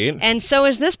 Yes, indeed. And so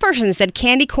is this person that said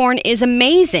candy corn is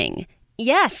amazing.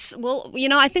 Yes. Well,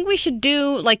 I think we should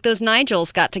do, like those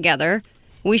Nigels got together.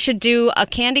 We should do a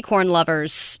candy corn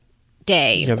lovers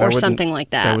day or something like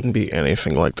that. That wouldn't be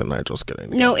anything like the Nigels getting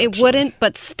together. No, it wouldn't,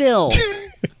 but still.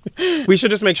 We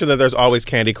should just make sure that there's always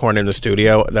candy corn in the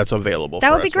studio that's available for us.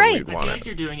 That would be great. I feel like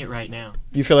you're doing it right now.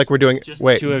 You feel like we're doing it? Just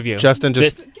Wait, two of you. Justin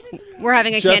just... We're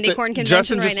having a candy corn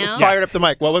convention right now? Justin just fired up the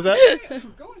mic. What was that?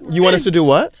 You want us to do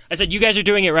what? I said you guys are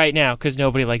doing it right now because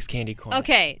nobody likes candy corn.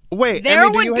 Okay. Wait, there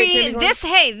Emmy, do you would hate candy be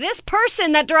corn? this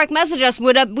person that direct messaged us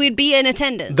would be in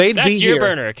attendance. They'd That's be your here.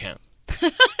 burner account.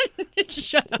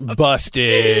 Shut up.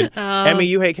 Busted. Emmy,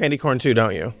 you hate candy corn too,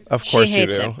 don't you? Of course you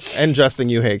hates do. it. And Justin,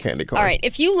 you hate candy corn. All right,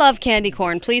 if you love candy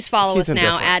corn, please follow us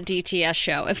now at DTS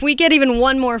Show. If we get even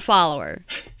one more follower,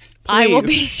 I will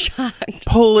be shocked.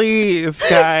 Please,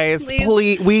 guys.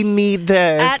 Please. We need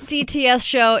this. At DTS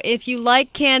Show, if you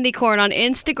like candy corn on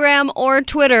Instagram or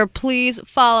Twitter, please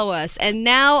follow us. And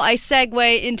now I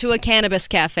segue into a cannabis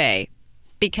cafe.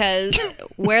 Because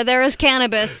where there is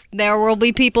cannabis, there will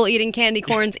be people eating candy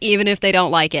corns, even if they don't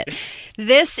like it.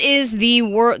 This is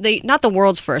not the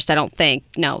world's first, I don't think.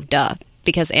 No, duh,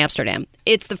 because Amsterdam.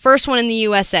 It's the first one in the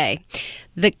USA.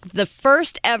 The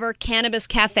first ever cannabis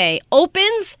cafe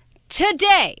opens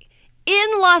today in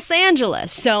Los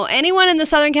Angeles. So anyone in the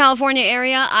Southern California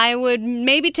area, I would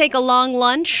maybe take a long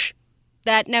lunch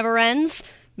that never ends.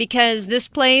 Because this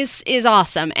place is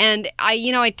awesome. And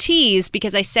I teased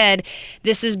because I said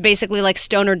this is basically like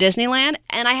Stoner Disneyland.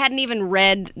 And I hadn't even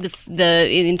read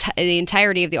the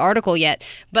entirety of the article yet.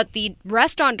 But the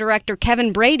restaurant director,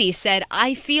 Kevin Brady, said,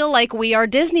 I feel like we are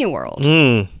Disney World.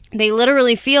 They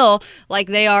literally feel like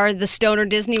they are the Stoner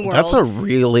Disney World. That's a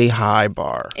really high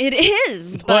bar. It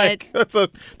is, but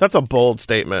that's a bold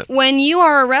statement. When you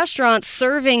are a restaurant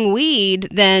serving weed,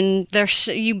 then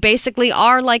you basically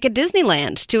are like a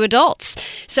Disneyland to adults.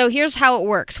 So here's how it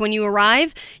works. When you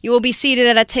arrive, you will be seated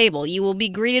at a table. You will be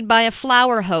greeted by a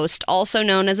flower host, also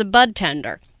known as a bud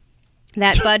tender.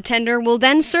 That bud tender will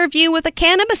then serve you with a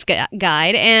cannabis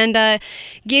guide and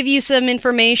give you some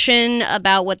information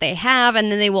about what they have,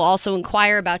 and then they will also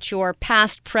inquire about your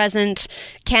past, present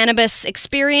cannabis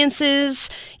experiences.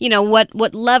 You know,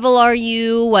 what level are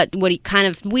you? What kind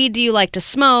of weed do you like to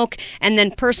smoke? And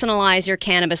then personalize your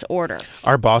cannabis order.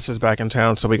 Our boss is back in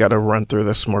town, so we got to run through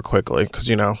this more quickly because,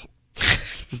 you know,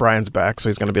 Brian's back, so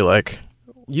he's going to be like,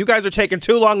 you guys are taking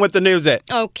too long with the news.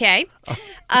 Okay.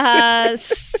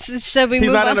 So we He's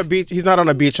move not on. on a beach. He's not on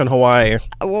a beach in Hawaii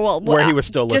where he was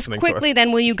still just listening quickly, to us.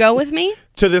 then, will you go with me?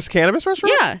 To this cannabis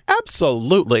restaurant? Yeah.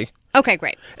 Absolutely. Okay,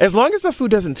 great. As long as the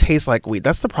food doesn't taste like weed.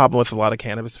 That's the problem with a lot of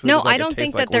cannabis food. No, is, like, I it don't tastes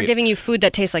think like that they're weed. giving you food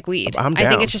that tastes like weed. I'm I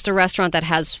think down. it's just a restaurant that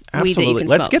has weed that you Absolutely. can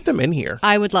Let's smoke. get them in here.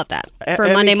 I would love that for a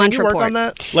Emmy, Monday can Munch you work Report. on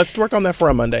that? Let's work on that for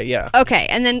a Monday, yeah. Okay,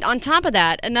 and then on top of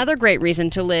that, another great reason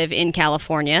to live in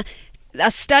California. A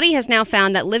study has now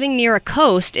found that living near a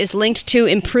coast is linked to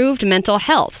improved mental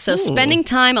health. So spending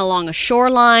time along a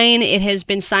shoreline, it has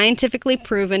been scientifically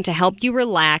proven to help you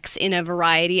relax in a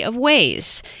variety of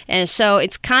ways. And so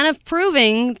it's kind of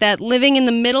proving that living in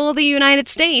the middle of the United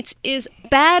States is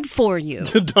bad for you.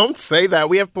 Don't say that.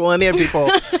 We have plenty of people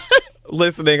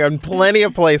listening in plenty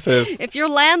of places. If you're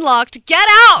landlocked, get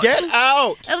out! Get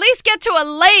out! At least get to a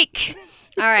lake.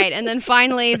 All right, and then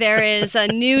finally, there is a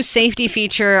new safety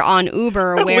feature on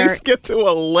Uber At where least get to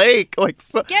a lake.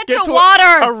 Get to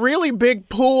water. A really big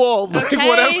pool. Like, okay,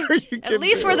 whatever you can at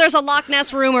least do. where there's a Loch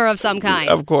Ness rumor of some kind.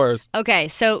 Of course. Okay,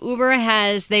 so Uber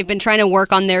they've been trying to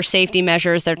work on their safety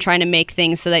measures. They're trying to make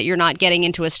things so that you're not getting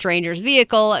into a stranger's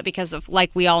vehicle because of,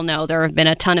 like we all know, there have been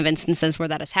a ton of instances where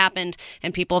that has happened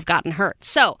and people have gotten hurt.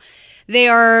 So they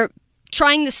are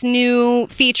trying this new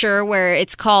feature where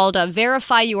it's called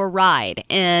Verify Your Ride,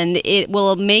 and it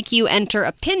will make you enter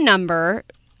a PIN number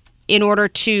in order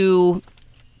to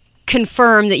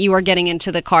confirm that you are getting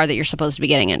into the car that you're supposed to be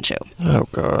getting into. Oh,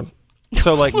 God.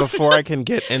 So, like, before I can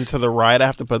get into the ride, I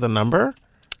have to put the number?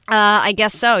 I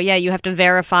guess so. Yeah, you have to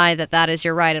verify that is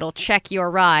your ride. It'll check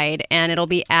your ride, and it'll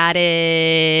be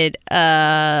added,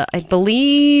 I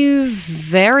believe,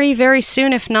 very, very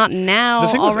soon, if not now The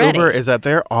thing already. with Uber is that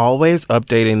they're always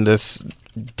updating this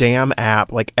damn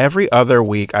app. Like, every other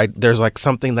week, there's, like,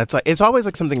 something that's, like, it's always,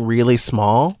 like, something really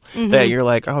small that you're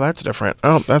like, oh, that's different.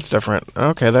 Oh, that's different.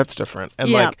 Okay, that's different. And,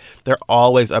 Yeah. like, they're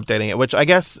always updating it, which I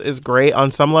guess is great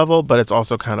on some level, but it's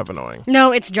also kind of annoying.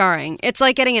 No, it's jarring. It's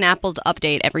like getting an Apple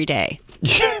update every day.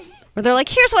 Where they're like,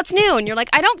 here's what's new. And you're like,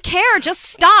 I don't care. Just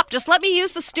stop. Just let me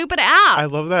use the stupid app. I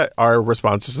love that our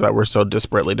responses to that were so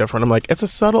disparately different. I'm like, it's a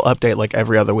subtle update like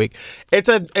every other week. It's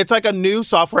like a new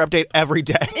software update every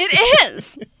day. It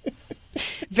is.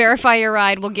 Verify Your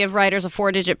Ride will give riders a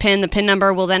 4-digit PIN. The PIN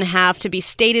number will then have to be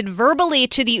stated verbally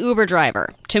to the Uber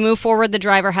driver. To move forward, the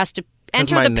driver has to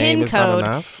enter my the name PIN is not code,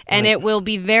 enough? and Like- it will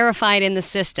be verified in the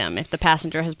system if the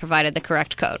passenger has provided the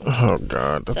correct code. Oh,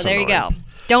 God. That's So there you annoying. go.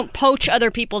 Don't poach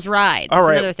other people's rides. All That's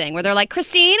right. another thing where they're like,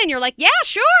 Christine, and you're like, yeah,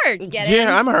 sure. Get in.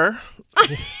 Yeah, I'm her.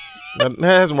 That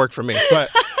hasn't worked for me, but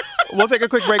we'll take a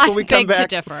quick break. When we come beg to back,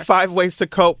 differ. 5 ways to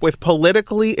cope with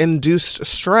politically induced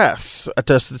stress.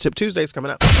 Just the Tip Tuesdays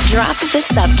coming up. Drop the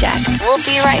subject. We'll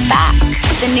be right back.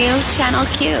 The new Channel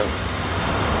Q.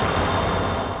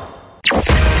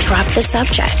 Drop the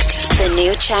subject. The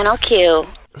new Channel Q.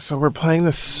 So we're playing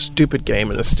this stupid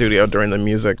game in the studio during the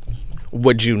music.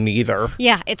 Would you neither?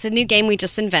 Yeah, it's a new game we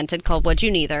just invented called Would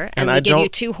You Neither. And And we I give you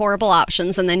don't- 2 horrible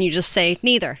options, and then you just say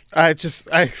neither.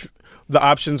 The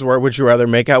options were: would you rather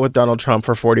make out with Donald Trump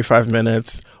for 45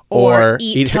 minutes Or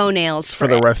eat toenails for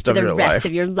the rest of your life?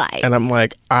 of your life. And I'm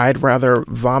like, I'd rather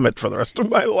vomit for the rest of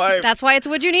my life. That's why it's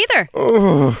Would You Neither.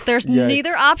 There's yikes.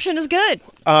 neither option is good.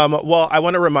 Well, I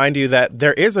want to remind you that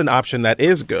there is an option that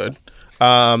is good.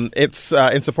 It's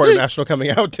in support of National Coming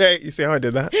Out Day. You see how I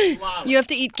did that? You have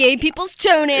to eat gay people's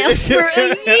toenails for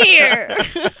a year.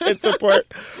 In support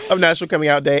of National Coming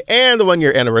Out Day and the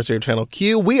 1-year anniversary of Channel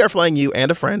Q, we are flying you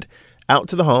and a friend out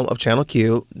to the home of Channel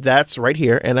Q. That's right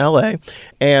here in LA.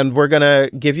 And we're going to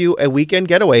give you a weekend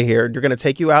getaway here. You're going to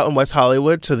take you out in West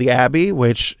Hollywood to the Abbey,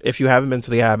 which if you haven't been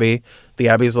to the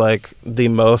Abbey's like the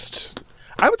most,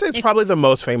 I would say it's probably the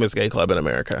most famous gay club in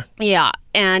America. Yeah,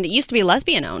 and it used to be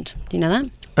lesbian owned. Do you know that?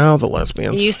 Oh, the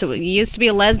lesbians. It used to be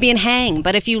a lesbian hang.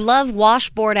 But if you love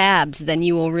washboard abs, then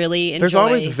you will really enjoy There's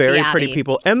always very the pretty Abbey.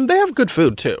 people, and they have good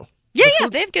food too. Yeah,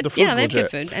 they have good. The food's Yeah, they have good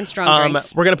legit. food and strong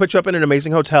drinks. We're going to put you up in an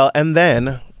amazing hotel, and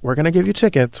then we're going to give you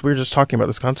tickets. We were just talking about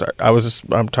this concert.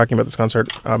 I'm talking about this concert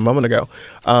a moment ago.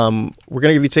 We're going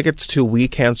to give you tickets to We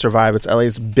Can Survive. It's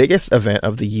LA's biggest event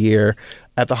of the year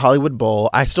at the Hollywood Bowl.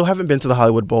 I still haven't been to the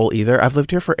Hollywood Bowl either. I've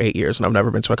lived here for 8 years, and I've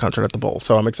never been to a concert at the Bowl,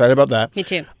 so I'm excited about that. Me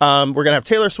too. We're going to have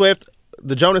Taylor Swift,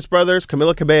 the Jonas Brothers,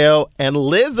 Camila Cabello, and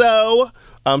Lizzo.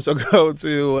 So go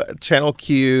to Channel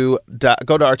Q.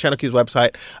 Go to our Channel Q's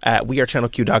website at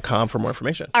wearechannelq.com for more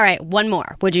information. All right, one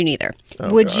more. Would you neither?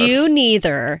 Would you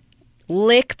neither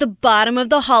lick the bottom of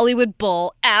the Hollywood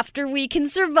Bowl after We Can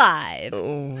Survive,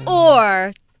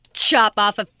 or chop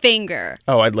off a finger?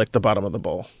 Oh, I'd lick the bottom of the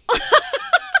bowl.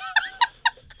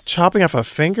 Chopping off a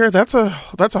finger? That's a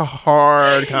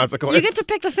hard consequence. You get to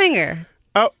pick the finger.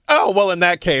 Oh, well, in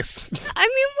that case. I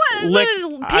mean, what?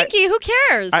 It's a pinky. Who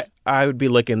cares? I would be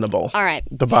licking the bowl. All right.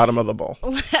 The bottom of the bowl.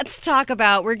 Let's talk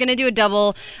about, we're going to do a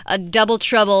double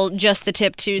trouble, just the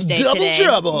tip Tuesday today. Double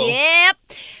trouble. Yep.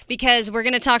 Because we're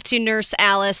going to talk to Nurse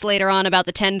Alice later on about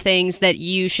the 10 things that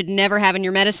you should never have in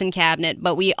your medicine cabinet.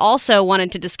 But we also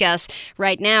wanted to discuss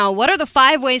right now, what are the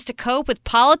 5 ways to cope with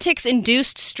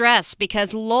politics-induced stress?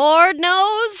 Because Lord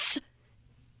knows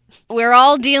we're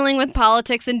all dealing with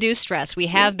politics-induced stress. We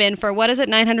have been for,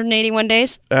 981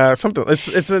 days? Something.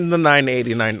 It's in the 980,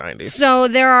 990. So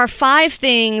there are 5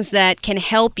 things that can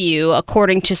help you,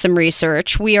 according to some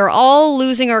research. We are all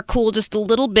losing our cool just a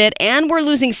little bit, and we're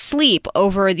losing sleep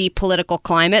over the political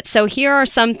climate. So here are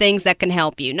some things that can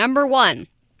help you. Number 1,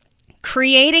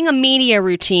 creating a media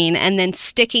routine and then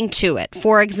sticking to it.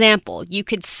 For example, you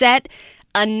could set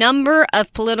a number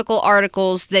of political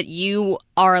articles that you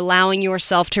are allowing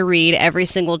yourself to read every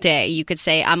single day. You could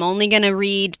say, I'm only going to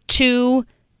read 2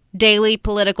 daily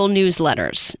political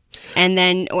newsletters. And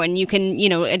then when you can,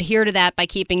 adhere to that by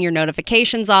keeping your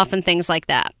notifications off and things like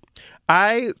that.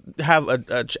 I have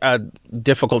a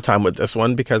difficult time with this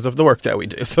one because of the work that we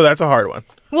do. So that's a hard one.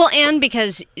 Well, and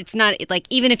because it's not like,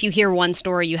 even if you hear one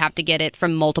story, you have to get it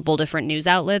from multiple different news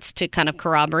outlets to kind of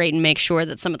corroborate and make sure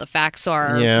that some of the facts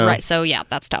are right. So yeah,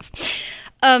 that's tough.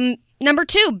 Number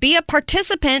 2, be a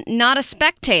participant, not a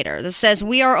spectator. This says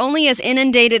we are only as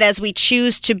inundated as we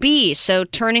choose to be. So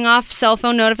turning off cell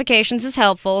phone notifications is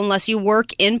helpful unless you work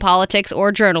in politics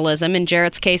or journalism. In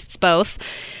Jarrett's case, it's both.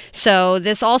 So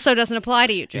this also doesn't apply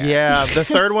to you, Jarrett. Yeah, the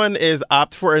third one is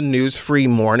opt for a news-free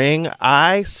morning.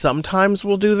 I sometimes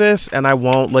will do this, and I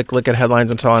won't look at headlines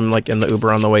until I'm in the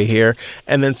Uber on the way here.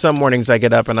 And then some mornings I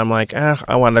get up and I'm like,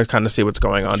 I want to kind of see what's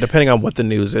going on, depending on what the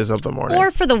news is of the morning.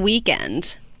 Or for the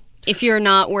weekend. If you're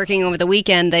not working over the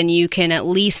weekend, then you can at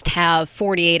least have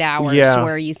 48 hours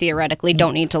where you theoretically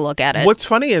don't need to look at it. What's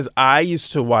funny is I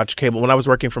used to watch cable when I was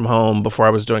working from home. Before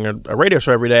I was doing a radio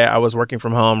show every day, I was working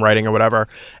from home, writing or whatever,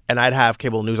 and I'd have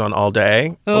cable news on all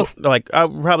day,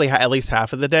 probably at least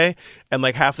half of the day. And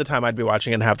half the time I'd be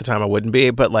watching it and half the time I wouldn't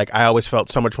be. But I always felt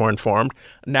so much more informed.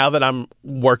 Now that I'm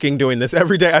working doing this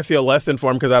every day, I feel less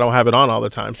informed because I don't have it on all the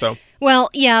time. So. Well,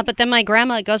 yeah, but then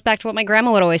it goes back to what my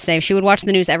grandma would always say. She would watch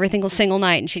the news every single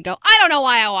night, and she'd go, I don't know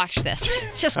why I watch this.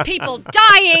 It's just people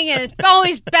dying, and it's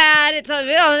always bad.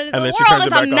 The world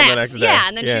is a mess. Yeah,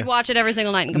 and then she'd watch it every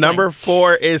single night and complain. Number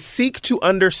 4 is seek to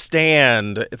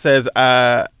understand. It says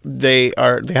they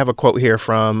have a quote here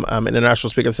from an international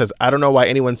speaker that says, I don't know why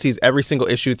anyone sees every single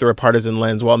issue through a partisan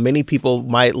lens. While many people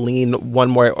might lean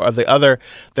one way or the other,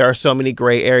 there are so many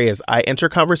gray areas. I enter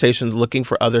conversations looking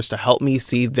for others to help me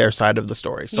see their side of the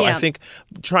story. So I think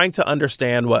trying to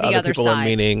understand what other people are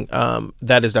meaning,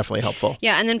 that is definitely helpful.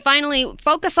 Yeah, and then finally,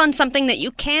 focus on something that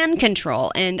you can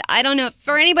control. And I don't know,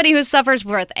 for anybody who suffers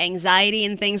with anxiety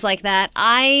and things like that,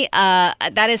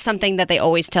 that is something that they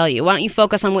always tell you. Why don't you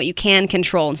focus on what you can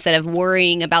control instead of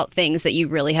worrying about things that you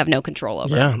really have no control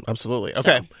over? Yeah, absolutely.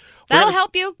 Okay. So, that'll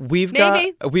help you. We've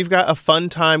got a fun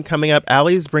time coming up.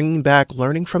 Allie's bringing back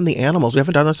learning from the animals. We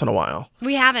haven't done this in a while.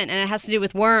 We haven't, and it has to do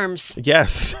with worms.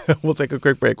 Yes. We'll take a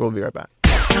quick break. We'll be right back.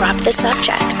 Drop the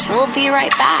subject. We'll be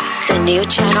right back. The new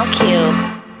Channel Q.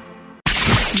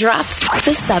 Drop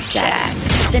the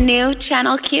subject. The new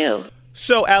Channel Q.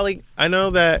 So, Allie, I know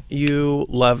that you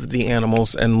love the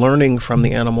animals and learning from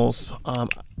the animals.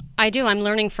 I do. I'm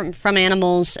learning from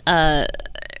animals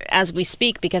as we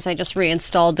speak because I just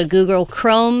reinstalled the Google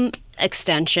Chrome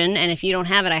extension, and if you don't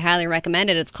have it, I highly recommend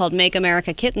it. It's called Make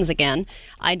America Kittens Again.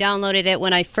 I downloaded it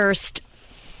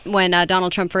when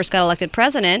Donald Trump first got elected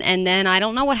president, and then I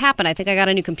don't know what happened. I think I got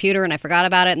a new computer and I forgot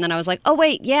about it, and then I was like, oh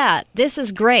wait, yeah, this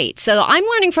is great. So I'm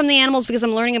learning from the animals because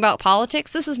I'm learning about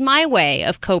politics. This is my way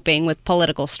of coping with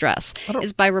political stress,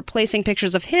 is by replacing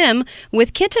pictures of him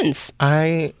with kittens.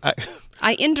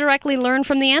 I indirectly learn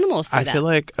from the animals through that. I feel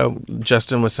like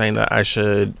Justin was saying that I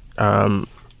should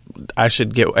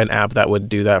get an app that would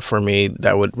do that for me,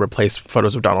 that would replace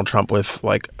photos of Donald Trump with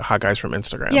hot guys from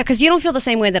Instagram. Yeah, because you don't feel the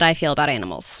same way that I feel about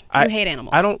animals. You hate animals.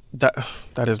 I don't.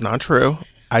 That is not true.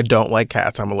 I don't like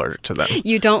cats. I'm allergic to them.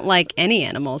 You don't like any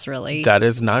animals, really. That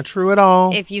is not true at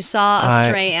all. If you saw a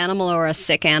stray animal or a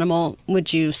sick animal,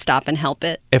 would you stop and help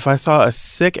it? If I saw a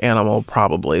sick animal,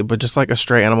 probably, but just like a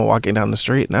stray animal walking down the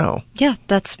street, no. Yeah,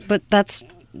 that's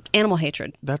animal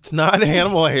hatred. That's not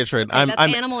animal hatred. That's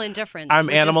animal indifference. I'm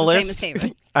which animalist. Is the same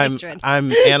as hatred.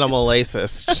 I'm animalist or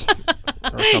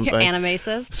something. You're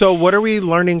animacist. So what are we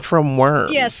learning from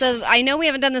worms? Yeah, so I know we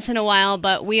haven't done this in a while,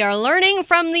 but we are learning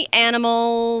from the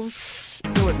animals.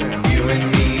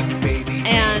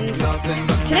 And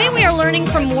today we are learning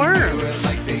from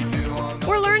worms.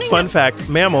 We're learning. Fun fact,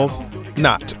 mammals,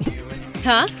 not.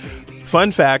 Huh?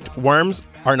 Fun fact, worms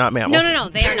are not mammals. No,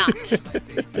 they are not.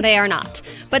 They are not.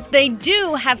 But they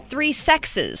do have 3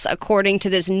 sexes, according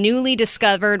to this newly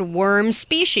discovered worm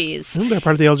species. They're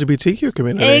part of the LGBTQ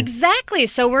community. Exactly.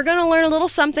 So we're going to learn a little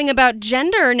something about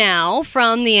gender now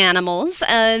from the animals.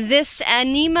 This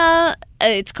anema,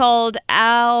 it's called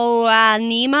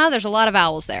Aoanema. There's a lot of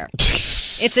owls there.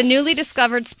 It's a newly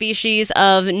discovered species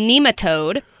of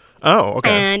nematode. Oh, okay.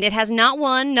 And it has not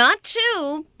 1, not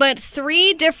 2, but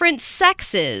 3 different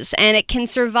sexes. And it can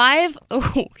survive,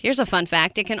 here's a fun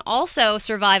fact, it can also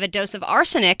survive a dose of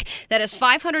arsenic that is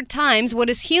 500 times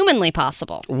what is humanly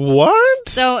possible. What?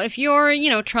 So if you're,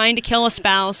 trying to kill a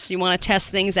spouse, you want to test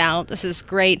things out, this is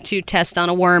great to test on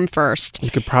a worm first.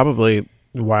 You could probably,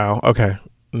 wow, okay.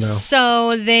 No.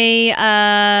 So they,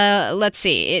 let's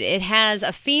see, it has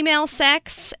a female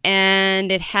sex and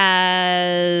it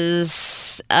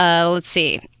has, let's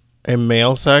see. A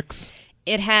male sex?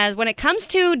 It has, when it comes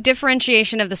to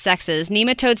differentiation of the sexes,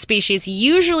 nematode species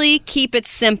usually keep it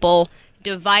simple,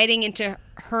 dividing into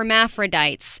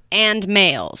hermaphrodites and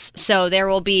males. So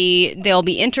they'll be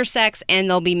intersex and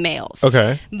there'll be males.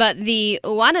 Okay. But the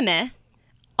Aoanema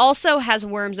also has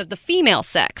worms of the female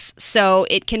sex, so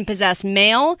it can possess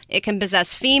male, it can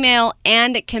possess female,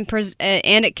 and it can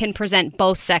present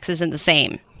both sexes in the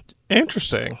same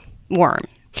Interesting. worm.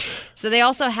 So they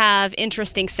also have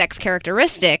interesting sex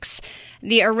characteristics.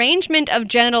 The arrangement of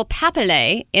genital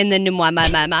papillae in the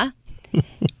Aoanema,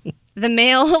 the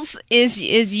males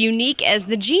is unique as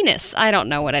the genus. I don't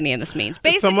know what any of this means.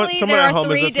 Basically, Someone there at are home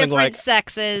is 3 listening different like,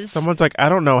 sexes. Someone's like, I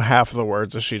don't know half the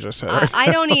words that she just said.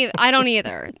 I don't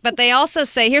either. But they also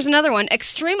say, here's another one,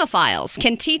 extremophiles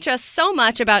can teach us so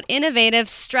much about innovative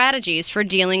strategies for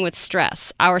dealing with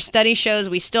stress. Our study shows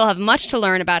we still have much to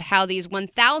learn about how these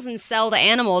 1,000-celled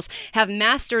animals have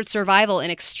mastered survival in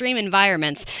extreme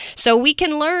environments. So we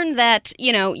can learn that,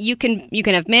 you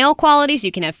can have male qualities,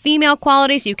 you can have female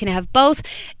qualities, you can have both.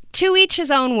 To each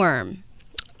his own worm.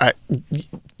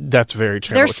 That's very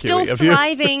Channel They're Q still of you.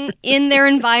 thriving in their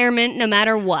environment no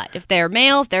matter what. If they're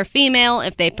male, if they're female,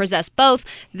 if they possess both,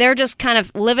 they're just kind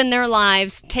of living their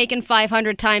lives, taking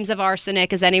 500 times of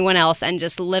arsenic as anyone else, and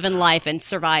just living life and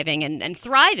surviving and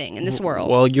thriving in this world.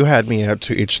 Well, you had me at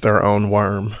to each their own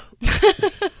worm.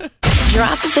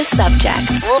 Drop the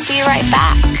subject. We'll be right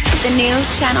back. The new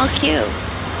Channel Q.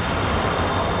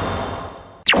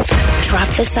 Drop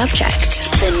the subject.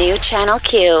 The new Channel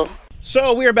Q.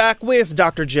 So we are back with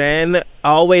Dr. Jen,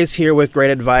 always here with great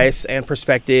advice and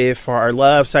perspective for our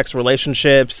love, sex,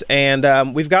 relationships.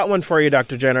 And we've got one for you,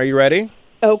 Dr. Jen. Are you ready?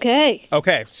 Okay.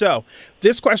 Okay, so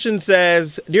this question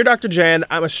says, Dear Dr. Jen,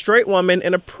 I'm a straight woman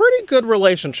in a pretty good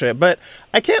relationship, but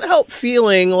I can't help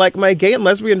feeling like my gay and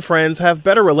lesbian friends have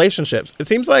better relationships. It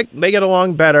seems like they get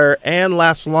along better and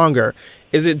last longer.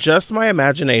 Is it just my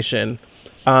imagination?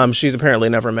 She's apparently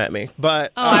never met me,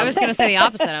 but... I was going to say the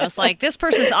opposite. I was like, this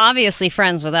person's obviously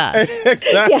friends with us.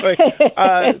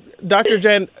 Exactly. Dr.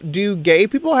 Jen, do gay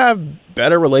people have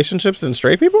better relationships than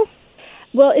straight people?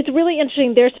 Well, it's really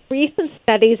interesting. There's recent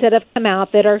studies that have come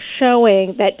out that are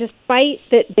showing that despite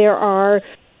that there are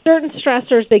certain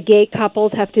stressors that gay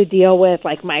couples have to deal with,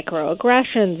 like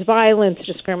microaggressions, violence,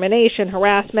 discrimination,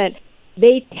 harassment,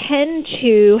 they tend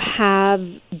to have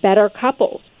better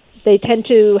couples. They tend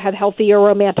to have healthier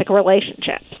romantic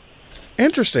relationships.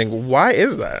 Interesting. Why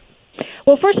is that?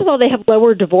 Well, first of all, they have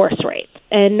lower divorce rates.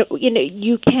 And,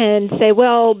 you can say,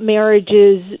 well, marriage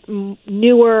is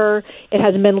newer, it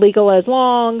hasn't been legal as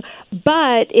long,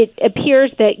 but it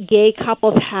appears that gay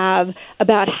couples have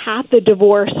about half the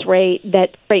divorce rate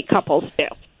that straight couples do.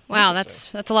 Wow,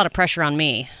 that's a lot of pressure on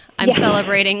me. I'm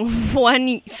celebrating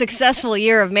 1 successful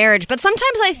year of marriage, but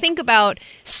sometimes I think about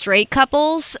straight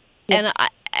couples, and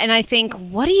and I think,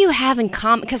 what do you have in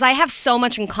common? Because I have so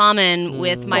much in common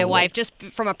with my wife, just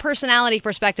from a personality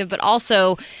perspective, but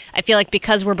also I feel like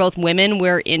because we're both women,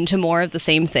 we're into more of the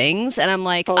same things. And I'm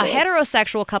like, a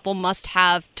heterosexual couple must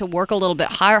have to work a little bit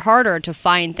harder to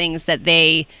find things that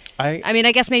they... I mean,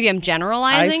 I guess maybe I'm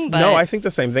generalizing, but... No, I think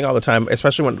the same thing all the time,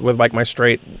 especially with like my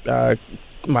straight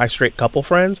couple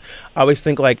friends. I always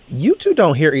think like, you two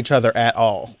don't hear each other at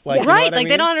all. Like, right, you know like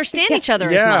they don't understand each other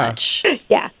as much.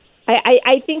 Yeah.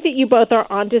 I think that you both are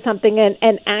onto something,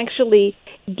 and actually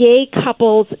gay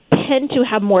couples tend to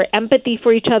have more empathy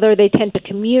for each other. They tend to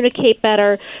communicate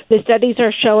better. The studies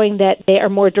are showing that they are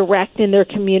more direct in their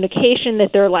communication,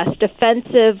 that they're less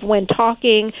defensive when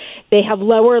talking. They have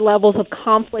lower levels of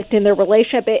conflict in their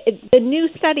relationship. The new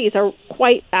studies are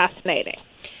quite fascinating.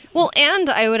 Well, and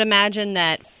I would imagine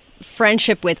that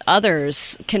friendship with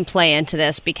others can play into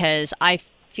this, because I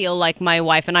feel like my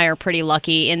wife and I are pretty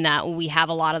lucky in that we have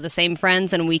a lot of the same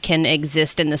friends and we can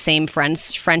exist in the same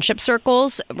friendship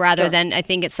circles, rather than, I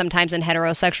think it's sometimes in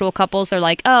heterosexual couples, they're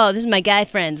like, oh, this is my guy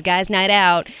friends, guys night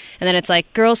out, and then it's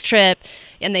like girls trip,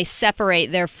 and they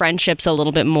separate their friendships a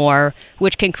little bit more,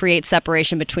 which can create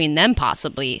separation between them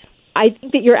possibly. I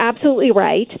think that you're absolutely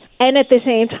right. And at the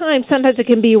same time, sometimes it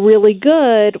can be really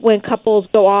good when couples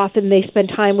go off and they spend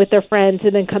time with their friends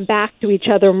and then come back to each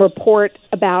other and report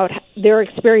about their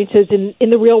experiences in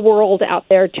the real world out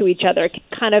there to each other. It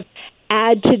can kind of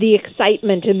add to the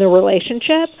excitement in the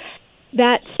relationship.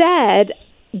 That said,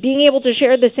 being able to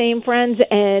share the same friends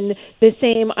and the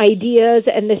same ideas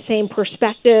and the same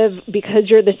perspective because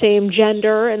you're the same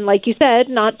gender, and like you said,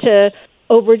 not to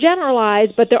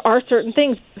overgeneralize, but there are certain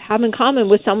things you have in common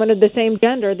with someone of the same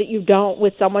gender that you don't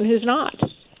with someone who's not.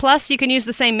 Plus, you can use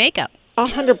the same makeup.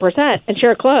 100%, and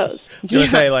share clothes. I was going to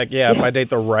say, like, if I date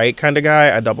the right kind of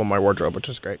guy, I double my wardrobe, which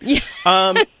is great. Is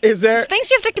there... It's things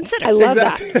you have to consider. I love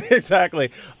that. Exactly.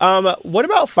 What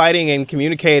about fighting and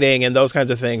communicating and those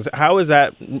kinds of things? How is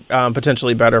that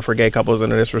potentially better for gay couples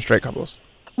than it is for straight couples?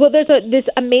 Well, there's this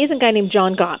amazing guy named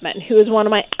John Gottman, who is one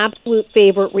of my absolute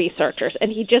favorite researchers,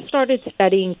 and he just started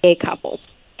studying gay couples.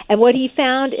 And what he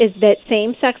found is that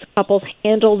same-sex couples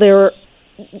handle their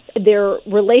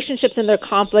relationships and their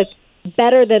conflict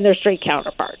better than their straight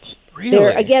counterparts. Really?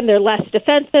 They're less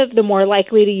defensive. They're more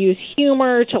likely to use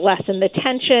humor to lessen the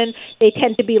tension. They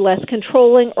tend to be less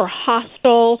controlling or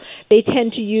hostile. They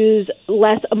tend to use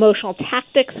less emotional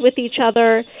tactics with each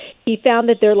other. He found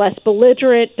that they're less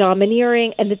belligerent,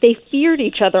 domineering, and that they feared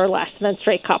each other less than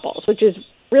straight couples, which is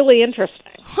really interesting.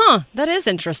 Huh, that is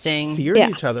interesting. Feared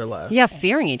each other less. Yeah,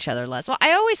 fearing each other less. Well,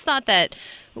 I always thought that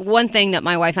one thing that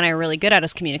my wife and I are really good at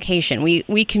is communication.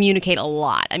 We communicate a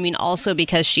lot. I mean, also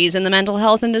because she's in the mental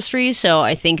health industry, so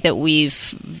I think that we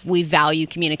value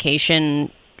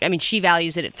communication. I mean, she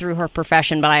values it through her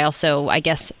profession, but I also, I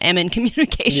guess, am in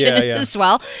communication as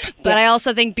well. But I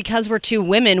also think because we're two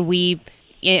women,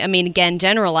 I mean, again,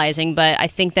 generalizing, but I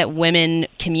think that women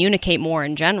communicate more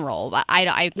in general.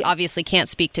 I obviously can't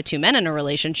speak to two men in a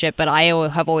relationship, but I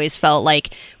have always felt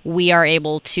like we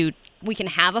can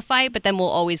have a fight, but then we'll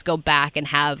always go back and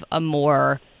have a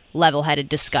more level-headed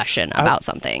discussion about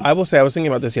something. I will say, I was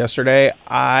thinking about this yesterday.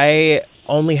 I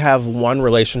only have one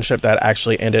relationship that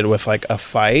actually ended with like a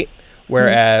fight.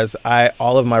 Whereas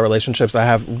all of my relationships, I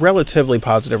have relatively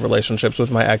positive relationships with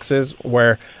my exes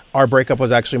where our breakup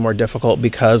was actually more difficult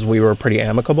because we were pretty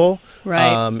amicable.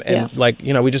 Right.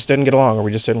 We just didn't get along or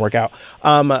we just didn't work out.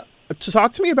 To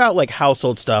talk to me about like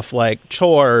household stuff, like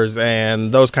chores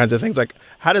and those kinds of things. Like,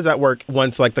 how does that work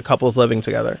once like the couple's living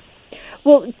together?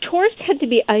 Well, chores tend to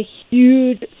be a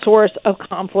huge source of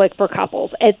conflict for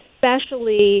couples,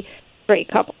 especially straight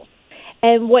couples.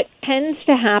 And what tends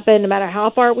to happen, no matter how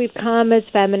far we've come as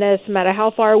feminists, no matter how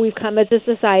far we've come as a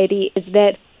society, is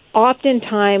that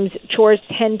oftentimes chores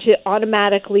tend to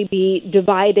automatically be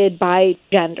divided by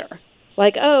gender.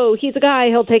 Like, oh, he's a guy,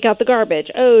 he'll take out the garbage.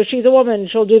 Oh, she's a woman,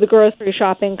 she'll do the grocery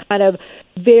shopping, kind of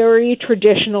very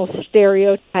traditional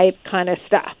stereotype kind of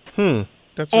stuff.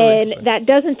 That's really and interesting. That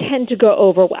doesn't tend to go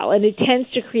over well, and it tends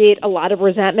to create a lot of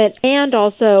resentment, and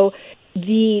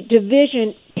the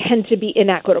division tends to be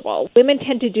inequitable. Women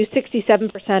tend to do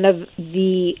 67% of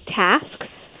the tasks,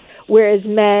 whereas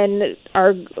men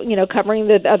are, covering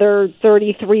the other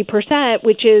 33%,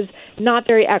 which is not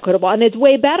very equitable. And it's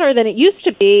way better than it used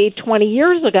to be 20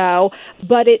 years ago,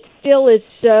 but it still is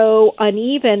so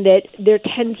uneven that there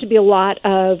tends to be a lot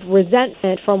of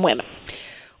resentment from women.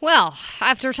 Well,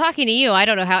 after talking to you, I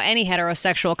don't know how any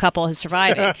heterosexual couple is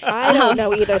surviving. I don't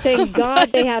know either. Thank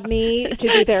God they have me to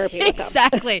do therapy with them.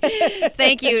 Exactly.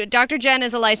 Thank you. Dr. Jen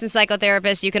is a licensed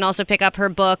psychotherapist. You can also pick up her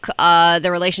book, The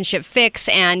Relationship Fix,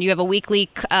 and you have a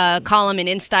weekly column in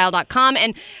InStyle.com.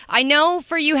 And I know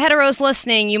for you heteros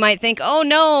listening, you might think, oh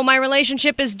no, my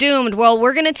relationship is doomed. Well,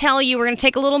 we're going to tell you, we're going to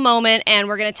take a little moment, and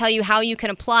we're going to tell you how you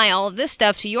can apply all of this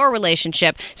stuff to your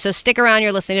relationship. So stick around.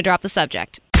 You're listening to Drop the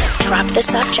Subject. Drop the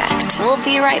Subject. We'll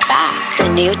be right back. The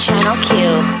new Channel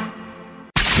Q.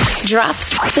 Drop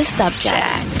the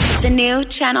Subject. The new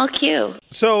Channel Q.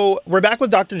 So we're back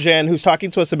with Dr. Jen, who's talking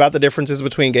to us about the differences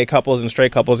between gay couples and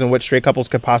straight couples and what straight couples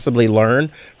could possibly learn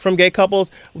from gay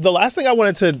couples. The last thing I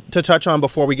wanted to touch on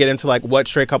before we get into like what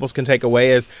straight couples can take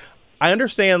away is I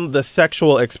understand the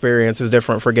sexual experience is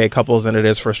different for gay couples than it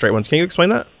is for straight ones. Can you explain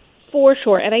that? For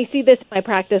sure. And I see this in my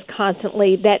practice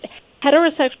constantly, that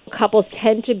heterosexual couples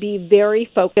tend to be very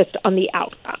focused on the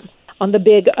outcome, on the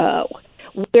big O,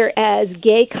 whereas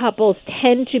gay couples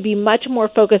tend to be much more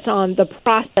focused on the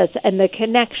process and the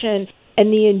connection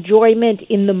and the enjoyment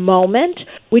in the moment,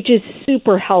 which is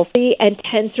super healthy and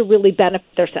tends to really benefit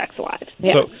their sex lives.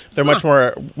 Yeah. So they're much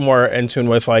more in tune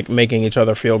with like making each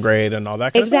other feel great and all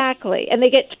that kind of stuff? Exactly. And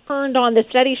they get turned on. The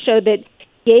studies show that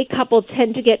gay couples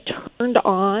tend to get turned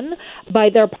on by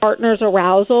their partner's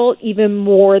arousal even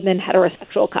more than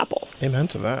heterosexual couples. Amen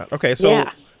to that. Okay,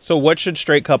 so what should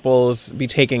straight couples be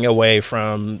taking away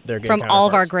from their gay From all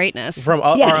of our counterparts? greatness. From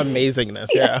our amazingness,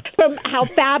 yeah. From how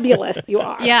fabulous you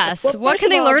are. Yes. Well, What first can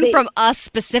they of all, learn from us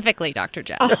specifically, Dr.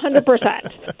 Jen?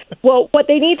 100%. Well, what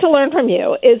they need to learn from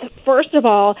you is, first of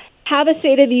all, have a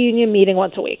State of the Union meeting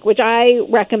once a week, which I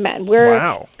recommend, where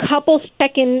Wow. couples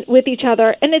check in with each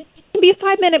other, and it can be a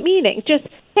 5-minute meeting. Just,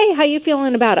 hey, how you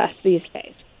feeling about us these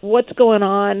days? What's going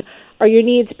on? Are your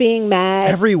needs being met?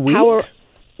 Every week?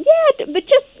 Yeah, but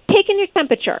just taking your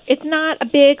temperature. It's not a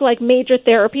big, like, major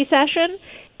therapy session.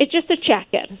 It's just a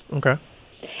check-in. Okay.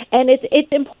 And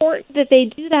it's important that they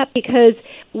do that because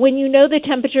when you know the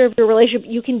temperature of your relationship,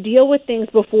 you can deal with things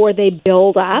before they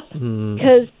build up.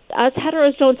 Because us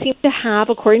heteros don't seem to have,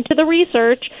 according to the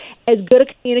research, as good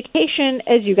a communication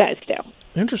as you guys do.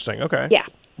 Interesting. Okay. Yeah.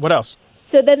 What else?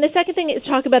 So then the second thing is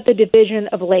talk about the division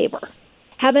of labor.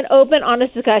 Have an open,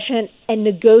 honest discussion and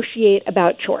negotiate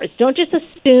about chores. Don't just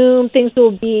assume things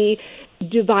will be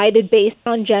divided based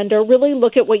on gender. Really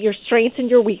look at what your strengths and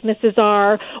your weaknesses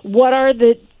are. What are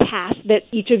the tasks that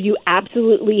each of you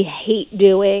absolutely hate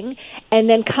doing? And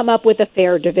then come up with a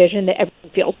fair division that everyone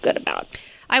feels good about.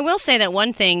 I will say that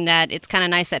one thing that it's kind of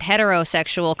nice that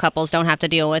heterosexual couples don't have to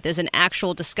deal with is an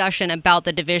actual discussion about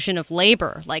the division of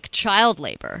labor, like child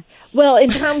labor. Well, in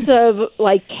terms of,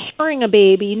 like, carrying a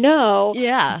baby, no.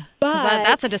 Yeah, But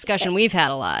that's a discussion we've had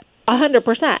a lot.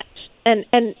 100%. And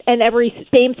every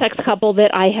same-sex couple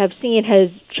that I have seen has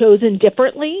chosen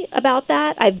differently about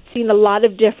that. I've seen a lot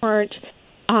of different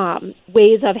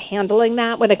ways of handling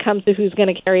that when it comes to who's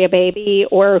going to carry a baby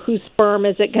or whose sperm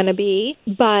is it going to be.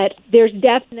 But there's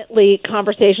definitely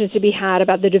conversations to be had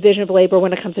about the division of labor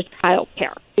when it comes to child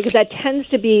care, because that tends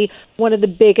to be one of the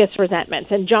biggest resentments.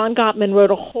 And John Gottman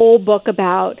wrote a whole book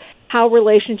about how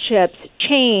relationships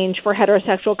change for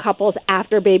heterosexual couples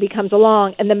after a baby comes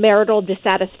along, and the marital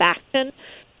dissatisfaction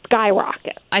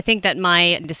skyrocket. I think that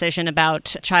my decision about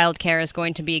childcare is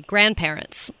going to be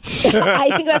grandparents. I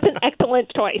think that's an excellent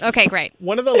choice. Okay, great.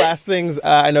 One of the last things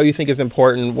I know you think is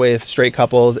important with straight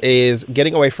couples is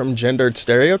getting away from gendered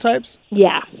stereotypes.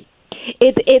 Yeah.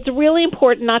 It's really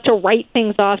important not to write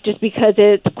things off just because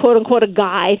it's quote-unquote a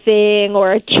guy thing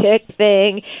or a chick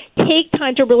thing. Take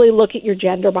time to really look at your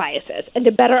gender biases and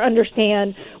to better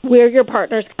understand where your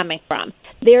partner's coming from.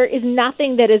 There is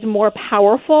nothing that is more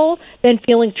powerful than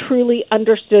feeling truly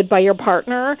understood by your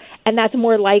partner, and that's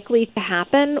more likely to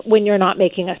happen when you're not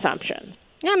making assumptions.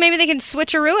 Yeah, maybe they can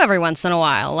switcheroo every once in a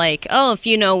while. Like, oh, if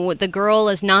the girl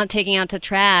is not taking out the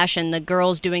trash and the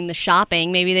girl's doing the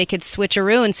shopping, maybe they could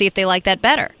switcheroo and see if they like that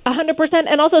better. 100%.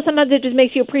 And also sometimes it just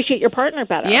makes you appreciate your partner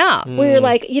better. Yeah. Where you're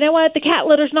like, you know what, the cat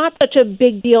litter's not such a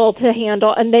big deal to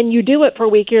handle. And then you do it for a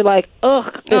week. You're like,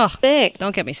 this stinks.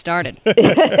 Don't get me started.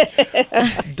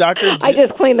 Dr. I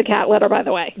just cleaned the cat litter, by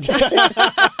the way.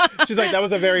 She's like, that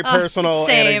was a very personal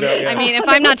Same. anecdote. Yeah. I mean, if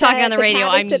I'm not talking on the radio,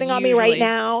 cat is I'm sitting on me right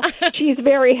now. She's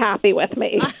very happy with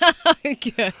me.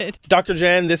 Good. Dr.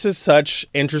 Jen, this is such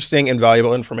interesting and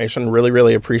valuable information. Really,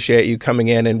 really appreciate you coming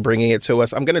in and bringing it to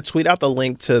us. I'm going to tweet out the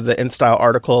link to the InStyle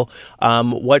article,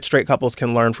 what straight couples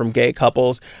can learn from gay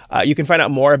couples. You can find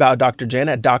out more about Dr. Jen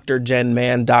at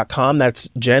drjenman.com. That's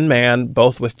Jen Man,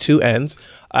 both with 2 N's.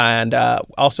 And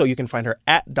also you can find her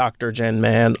at Dr. Jen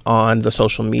Man on the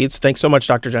social medias. Thanks so much,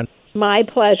 Dr. Jen. My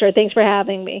pleasure. Thanks for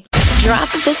having me.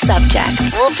 Drop the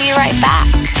subject. We'll be right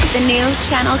back. The new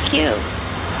Channel Q.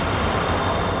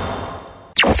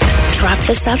 Drop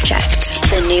the subject.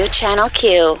 The new Channel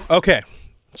Q. Okay,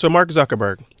 so Mark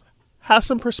Zuckerberg has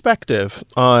some perspective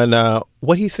on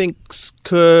what he thinks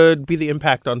could be the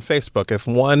impact on Facebook if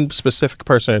one specific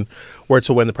person were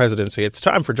to win the presidency. It's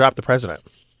time for Drop the President.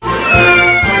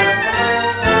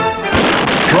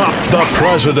 Drop the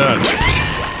President.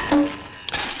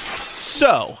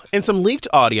 So, in some leaked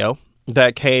audio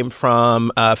that came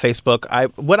from Facebook,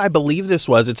 what I believe this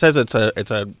was, it says it's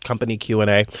a company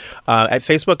Q&A. At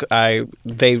Facebook,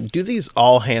 they do these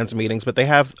all hands meetings, but they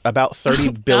have about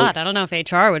 30 billion. God, I don't know if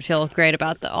HR would feel great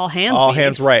about the all hands all meetings.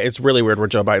 hands, right? It's really weird with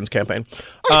Joe Biden's campaign.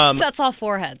 That's all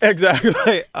foreheads.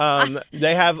 Exactly.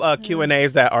 They have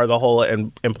Q&As that are the whole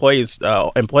employee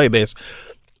base.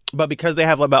 But because they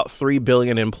have about 3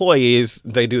 billion employees,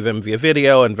 they do them via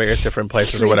video in various different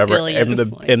places or whatever in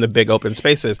the big open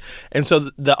spaces. And so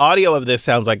the audio of this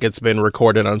sounds like it's been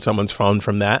recorded on someone's phone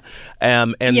from that.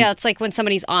 And yeah, it's like when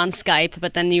somebody's on Skype,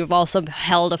 but then you've also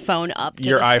held a phone up to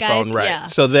your the iPhone, Skype. right? Yeah.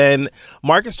 So then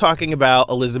Mark is talking about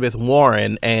Elizabeth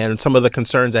Warren and some of the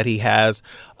concerns that he has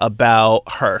about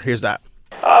her. Here's that.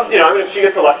 If she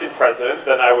gets elected president,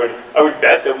 then I would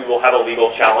bet that we will have a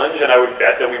legal challenge, and I would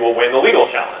bet that we will win the legal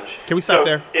challenge. Can we stop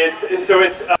there?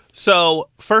 So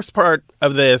first part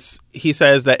of this, he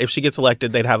says that if she gets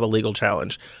elected, they'd have a legal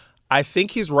challenge. I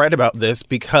think he's right about this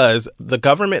because the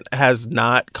government has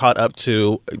not caught up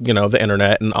to, the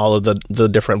internet and all of the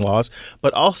different laws,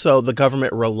 but also the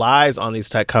government relies on these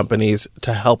tech companies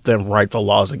to help them write the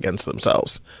laws against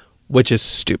themselves, which is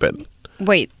stupid.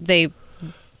 Wait,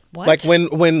 what? Like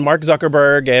when Mark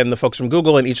Zuckerberg and the folks from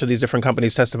Google and each of these different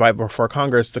companies testify before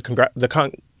Congress, the Congress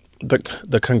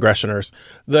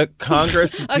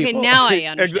Okay, people, now I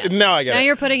understand. Now I get it. Now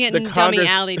you're putting it in dummy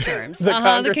alley terms. The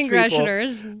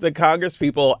Congressioners. The Congress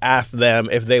people asked them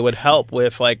if they would help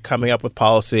with coming up with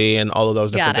policy and all of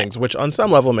those different things, which on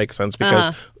some level makes sense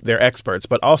because they're experts,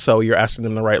 but also you're asking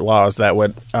them to write laws that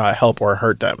would help or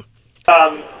hurt them.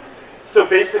 So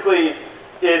basically,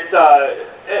 it's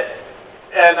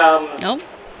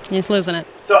he's losing it.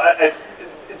 So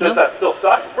does that still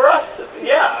suck for us?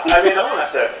 Yeah. I don't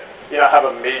have to, have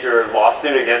a major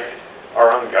lawsuit against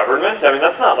our own government.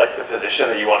 That's not the position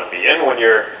that you want to be in when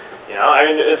you're,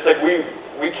 it's like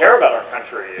we care about our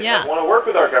country. Yeah. We want to work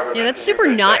with our government. Yeah, that's super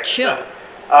not chill.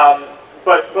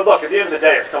 But look, at the end of the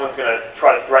day, if someone's going to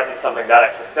try to threaten something that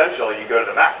existential, you go to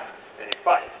the mat and you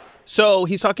fight. So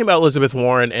he's talking about Elizabeth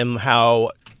Warren and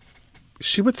how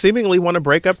she would seemingly want to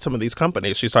break up some of these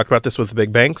companies. She's talked about this with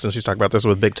big banks and she's talked about this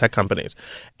with big tech companies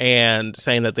and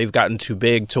saying that they've gotten too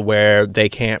big to where they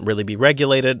can't really be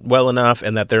regulated well enough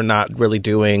and that they're not really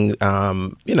doing,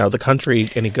 the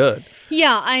country any good.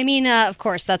 Yeah, of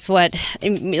course, that's what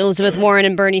Elizabeth Warren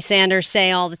and Bernie Sanders say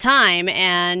all the time.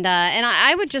 And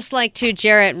I would just like to,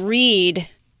 Jarrett, read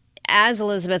as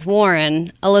Elizabeth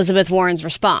Warren's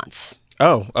response.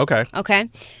 Oh, okay. Okay.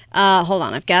 Hold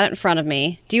on. I've got it in front of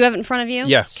me. Do you have it in front of you?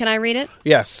 Yes. Can I read it?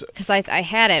 Yes. Because I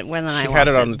had it when I She had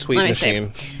it on the tweet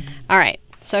machine. All right.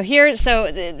 So here,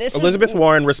 this Elizabeth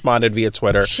Warren responded via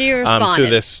Twitter. She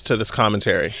responded to this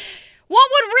commentary. What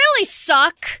would really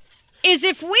suck is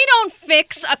if we don't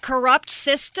fix a corrupt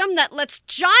system that lets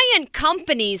giant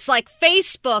companies like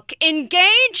Facebook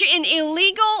engage in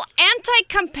illegal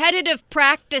anti-competitive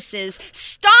practices,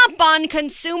 stomp on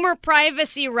consumer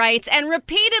privacy rights, and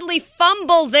repeatedly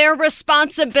fumble their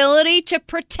responsibility to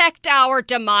protect our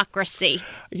democracy.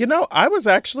 I was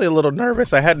actually a little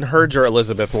nervous. I hadn't heard your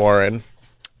Elizabeth Warren.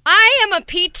 I am a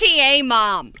PTA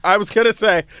mom. I was going to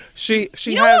say, she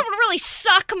You know what would really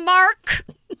suck, Mark?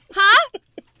 Huh?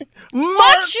 Mark!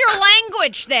 What's your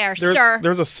language sir?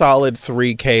 There's a solid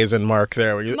 3 Ks in Mark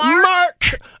there. Mark!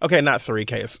 Okay, not 3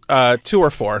 Ks. 2 or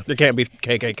 4. It can't be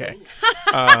KKK.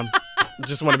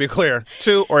 Just want to be clear.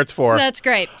 2 or it's 4. That's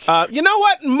great. You know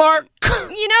what, Mark?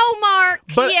 Mark,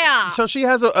 But, yeah. So she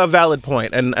has a valid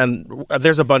point, and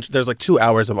there's there's 2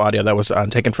 hours of audio that was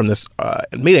taken from this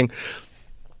meeting.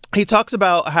 He talks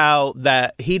about how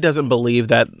that he doesn't believe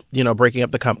that, breaking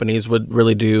up the companies would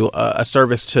really do a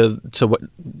service to what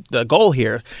the goal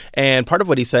here. And part of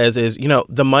what he says is,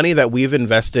 the money that we've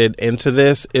invested into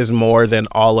this is more than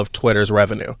all of Twitter's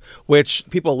revenue, which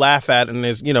people laugh at and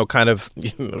is, kind of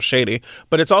shady.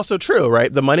 But it's also true,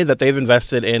 right? The money that they've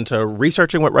invested into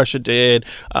researching what Russia did,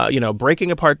 breaking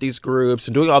apart these groups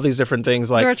and doing all these different things.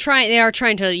 They are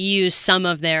trying to use some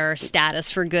of their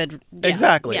status for good. Yeah.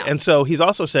 Exactly. Yeah. And so he's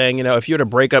also saying, if you were to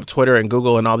break up Twitter and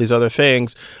Google and all these other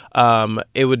things,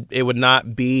 it would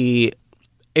not be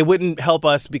it wouldn't help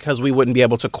us because we wouldn't be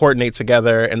able to coordinate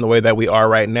together in the way that we are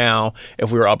right now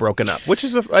if we were all broken up, which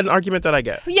is an argument that I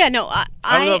get. Yeah, no,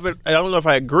 I don't know if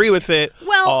I agree with it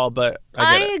all, but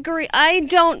I get it. Agree. I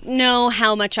don't know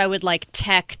how much I would like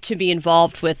tech to be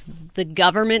involved with the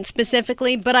government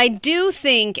specifically, but I do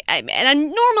think,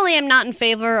 normally I'm not in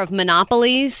favor of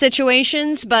monopoly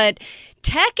situations, but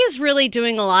tech is really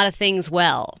doing a lot of things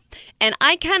well. And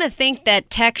I kind of think that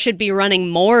tech should be running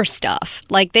more stuff.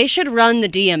 Like, they should run the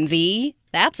DMV.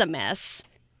 That's a mess.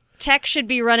 Tech should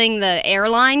be running the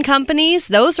airline companies.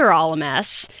 Those are all a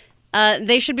mess.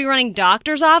 They should be running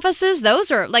doctors' offices. Those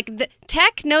are,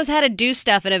 tech knows how to do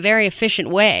stuff in a very efficient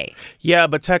way. Yeah,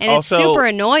 but tech and also... it's super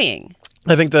annoying.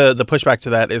 I think the pushback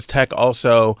to that is tech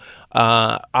also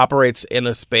operates in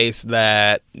a space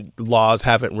that laws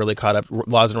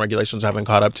and regulations haven't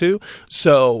caught up to.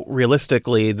 So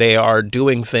realistically, they are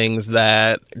doing things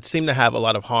that seem to have a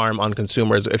lot of harm on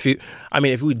consumers. If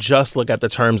we just look at the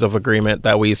terms of agreement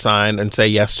that we signed and say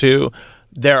yes to,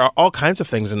 there are all kinds of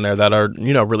things in there that are,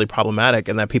 really problematic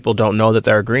and that people don't know that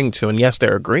they're agreeing to. And yes,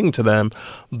 they're agreeing to them,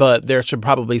 but there should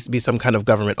probably be some kind of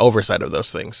government oversight of those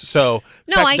things. So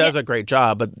tech does a great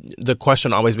job, but the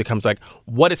question always becomes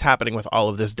what is happening with all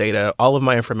of this data, all of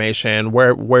my information,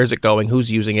 where is it going, who's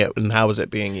using it, and how is it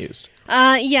being used?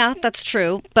 Yeah, that's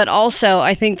true. But also,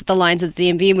 I think that the lines at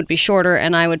the DMV would be shorter,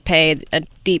 and I would pay a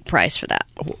deep price for that.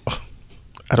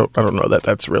 I don't know that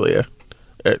that's really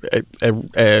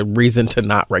a reason to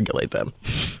not regulate them.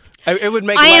 It would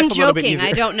make life a little bit easier.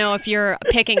 I don't know if you're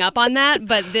picking up on that,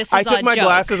 but this is a joke. I took my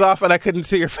glasses off and I couldn't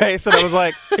see your face, and I was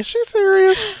like, "Is she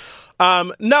serious?"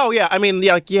 No, yeah. I mean,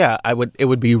 it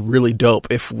would be really dope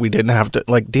if we didn't have to.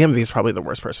 DMV is probably the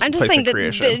worst place. I'm just saying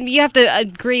that you have to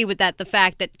agree with that. The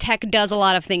fact that tech does a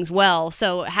lot of things well,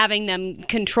 so having them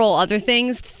control other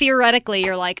things, theoretically,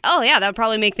 you're like, oh yeah, that would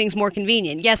probably make things more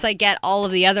convenient. Yes, I get all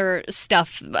of the other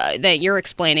stuff that you're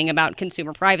explaining about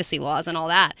consumer privacy laws and all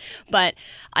that, but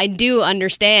I do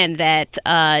understand that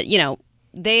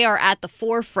they are at the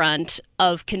forefront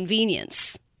of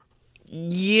convenience.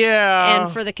 Yeah.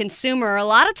 And for the consumer, a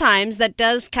lot of times that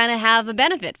does kind of have a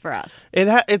benefit for us.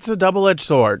 It's a double-edged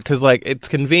sword because, it's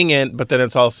convenient, but then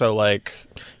it's also,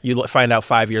 you find out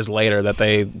 5 years later that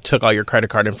they took all your credit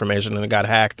card information and it got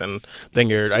hacked and then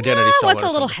your identity stolen. What's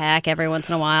a little hack every once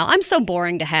in a while? I'm so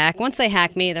boring to hack. Once they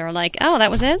hack me, they're like, oh,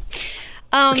 that was it?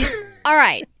 All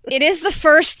right. It is the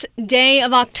first day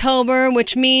of October,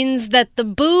 which means that the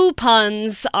boo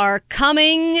puns are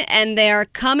coming, and they are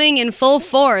coming in full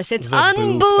force. It's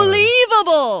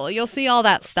unbelievable. You'll see all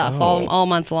that stuff all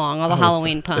month long, all the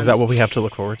Halloween puns. Is that what we have to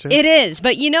look forward to? It is.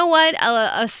 But you know what?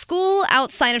 A school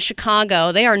outside of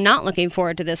Chicago, they are not looking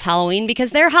forward to this Halloween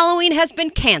because their Halloween has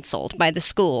been canceled by the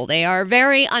school. They are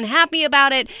very unhappy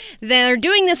about it. They're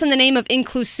doing this in the name of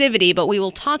inclusivity, but we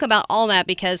will talk about all that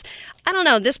because, I don't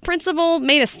know, this principal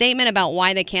made a statement about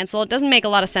why they canceled. It doesn't make a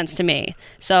lot of sense to me.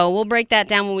 So we'll break that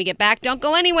down when we get back. Don't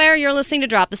go anywhere. You're listening to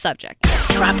Drop the Subject.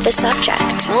 Drop the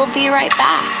Subject. We'll be right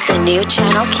back. The new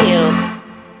Channel Q.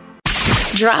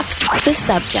 Drop the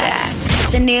Subject.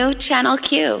 The new Channel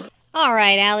Q. All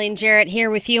right, Allie and Jarrett here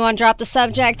with you on Drop the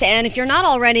Subject. And if you're not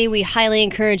already, we highly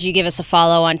encourage you give us a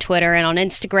follow on Twitter and on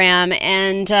Instagram.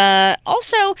 And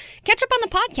also, catch up on the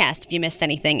podcast if you missed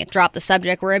anything at Drop the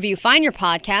Subject, wherever you find your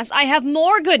podcast. I have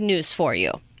more good news for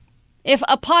you. If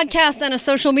a podcast and a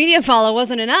social media follow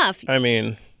wasn't enough,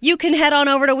 you can head on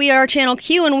over to We Are Channel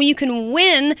Q and you can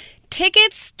win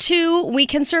tickets to We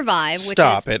Can Survive.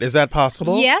 Stop it. Is that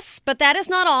possible? Yes, but that is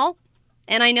not all.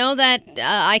 And I know that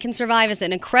I Can Survive is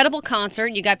an incredible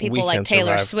concert. You got people like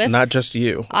Taylor Swift. Not just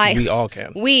you. We all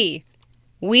can.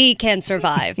 We can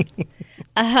survive.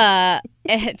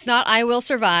 It's not I Will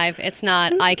Survive. It's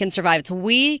not I Can Survive. It's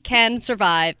We Can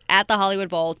Survive at the Hollywood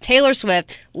Bowl. Taylor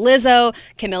Swift, Lizzo,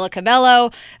 Camila Cabello,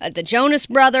 the Jonas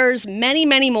Brothers, many,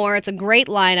 many more. It's a great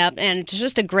lineup, and it's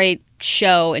just a great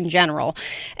show in general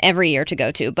every year to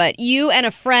go to. But you and a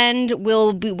friend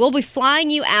will be flying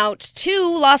you out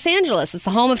to Los Angeles. It's the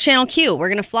home of Channel Q. We're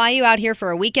going to fly you out here for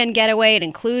a weekend getaway. It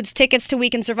includes tickets to We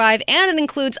Can Survive, and it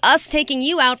includes us taking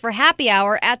you out for happy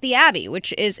hour at the Abbey,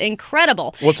 which is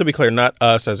incredible. Well, to be clear, not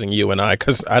us as in you and I,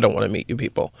 because I don't want to meet you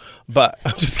people. But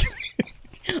I'm just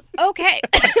kidding. Okay.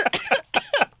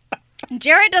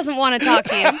 Jarrett doesn't want to talk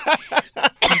to you.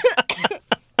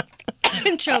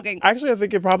 I'm choking. Actually, I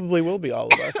think it probably will be all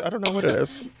of us. I don't know what it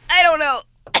is. I don't know.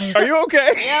 Are you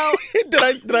okay? No.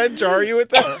 Did I jar you with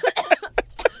that?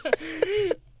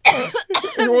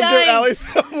 We'll dying. give Allie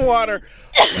some water.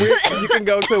 You can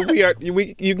go to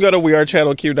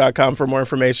wearechannelq.com for more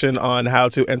information on how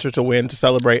to enter to win to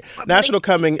celebrate National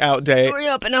Coming Out Day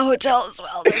We're up in a hotel as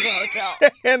well. There's a hotel.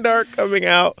 and our coming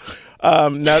out,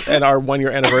 and our 1-year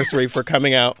anniversary for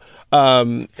coming out.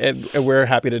 And we're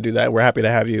happy to do that. We're happy to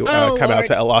have you come out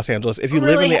to Los Angeles. If you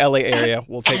live in the LA area,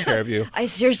 we'll take care of you. I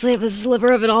seriously have a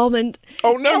sliver of an almond.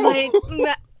 Oh, no.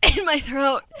 In my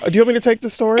throat. Do you want me to take the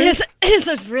story? It's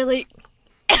a really,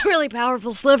 really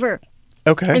powerful sliver.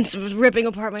 Okay. It's ripping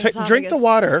apart my esophagus. Drink the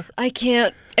water. I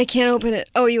can't open it.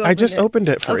 Oh, you opened it. I just opened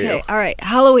it for you. Okay, all right.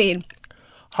 Halloween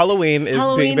Halloween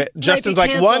being... might Justin's be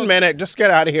like, canceled. 1 minute, just get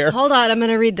out of here. Hold on, I'm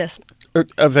going to read this.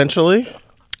 Eventually.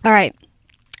 All right.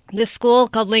 This school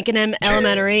called Lincoln M.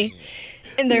 Elementary,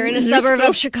 and they're in a suburb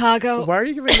of Chicago. Why are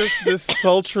you giving this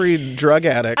sultry drug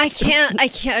addict? I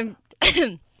can't.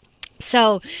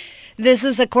 So, this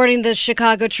is according to the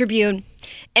Chicago Tribune.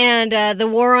 And the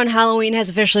war on Halloween has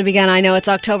officially begun. I know it's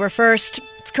October 1st.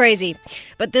 It's crazy.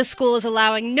 But this school is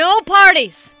allowing no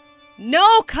parties,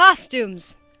 no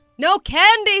costumes, no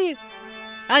candy,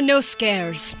 and no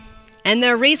scares. And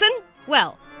their reason?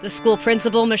 Well, the school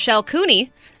principal, Michelle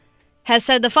Cooney, has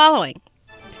said the following.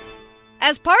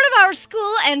 As part of our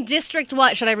school and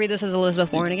district-wide... Should I read this as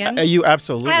Elizabeth Warren again? You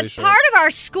absolutely As should. part of our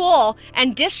school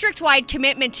and district-wide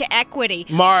commitment to equity...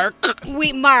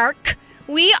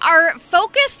 We are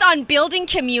focused on building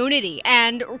community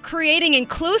and creating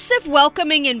inclusive,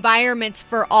 welcoming environments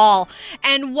for all.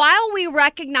 And while we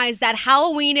recognize that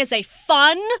Halloween is a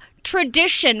fun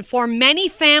tradition for many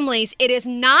families, it is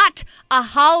not a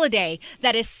holiday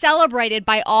that is celebrated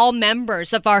by all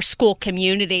members of our school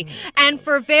community, and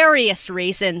for various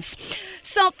reasons.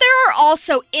 So there are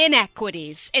also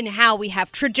inequities in how we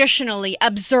have traditionally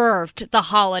observed the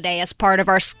holiday as part of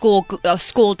our school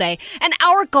day. And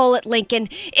our goal at Lincoln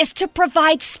is to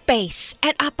provide space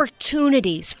and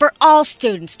opportunities for all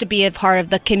students to be a part of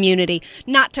the community,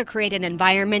 not to create an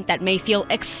environment that may feel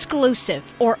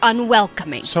exclusive or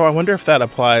unwelcoming. So I wonder if that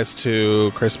applies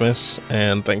to Christmas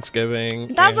and Thanksgiving.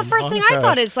 That's the first thing I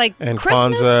thought is like and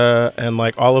Christmas. Kwanzaa and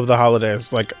like all of the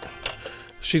holidays. Like,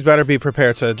 she's better be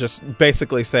prepared to just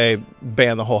basically say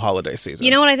ban the whole holiday season.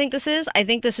 You know what I think this is? I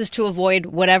think this is to avoid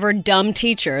whatever dumb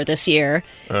teacher this year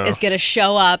is going to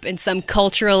show up in some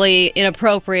culturally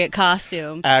inappropriate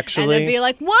costume. Actually. And then be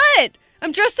like, what?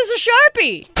 I'm dressed as a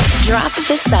Sharpie. Drop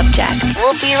the subject.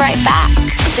 We'll be right back.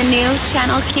 The new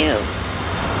Channel Q.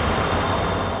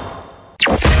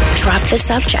 Drop the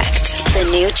subject. The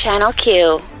new Channel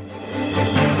Q.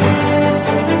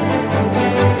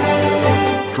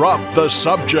 Drop the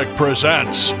Subject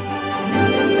presents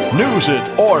News It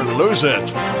or Lose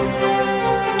It.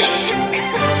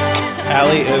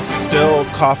 Allie is still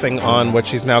coughing on what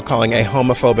she's now calling a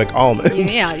homophobic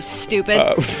almond. Yeah, you stupid.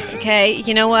 Okay,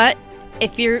 you know what?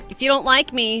 If you don't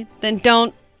like me, then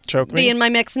don't Choke be me? in my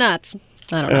mixed nuts.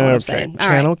 I don't know what I'm saying. All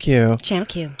Channel right. Q. Channel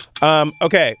Q.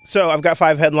 Okay, so I've got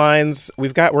 5 headlines.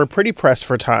 We're pretty pressed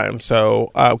for time,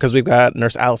 so because we've got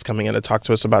Nurse Alice coming in to talk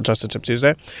to us about Just a Tip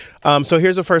Tuesday. So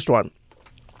here's the first one.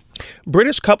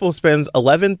 British couple spends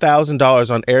 $11,000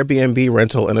 on Airbnb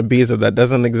rental in Ibiza that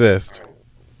doesn't exist.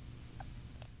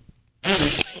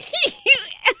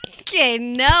 Okay,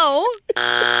 no.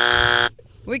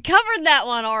 We covered that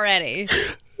one already.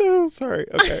 Oh, sorry.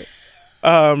 Okay.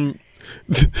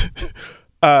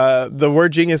 The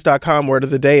wordgenius.com word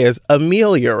of the day is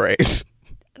ameliorate.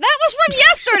 That was from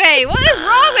yesterday. What is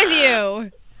wrong with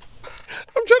you?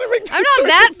 I'm trying to make I'm not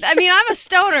that. I mean, I'm a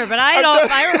stoner, but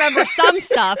I remember some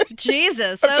stuff.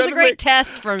 Jesus, that was a great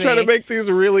test for me. Trying to make these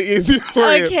really easy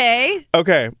for you.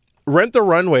 Okay. Rent the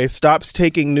Runway stops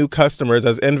taking new customers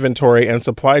as inventory and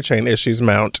supply chain issues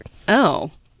mount.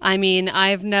 Oh, I mean,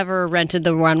 I've never rented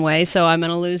the Runway, so I'm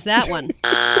going to lose that one.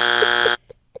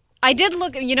 I did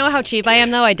look. You know how cheap I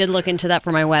am, though. I did look into that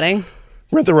for my wedding.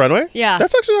 Rent the Runway? Yeah.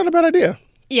 That's actually not a bad idea.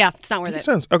 Yeah, it's not worth it. Makes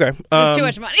sense. Okay. It's too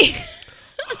much money.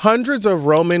 Hundreds of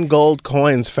Roman gold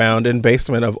coins found in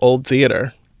basement of old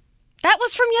theater. That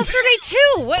was from yesterday,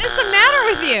 too. What is the matter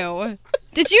with you?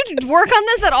 Did you work on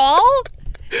this at all?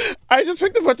 I just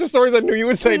picked a bunch of stories I knew you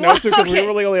would say no to because we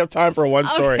really only have time for one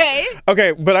story.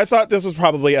 Okay, but I thought this was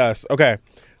probably us. Okay.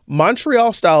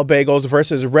 Montreal-style bagels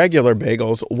versus regular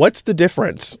bagels. What's the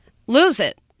difference? Lose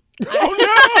it. Oh, no!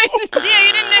 Yeah,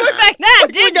 you didn't expect that,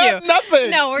 did we got you? Nothing.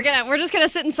 No, we're just gonna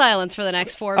sit in silence for the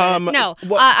next 4 minutes. No,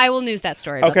 well- I will news that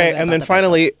story. About Okay, the- and about then the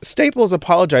finally, bagels. Staples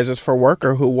apologizes for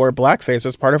worker who wore blackface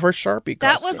as part of her Sharpie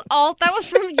That costume. was all. That was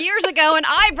from years ago, and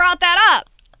I brought that up.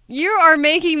 You are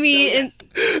making me.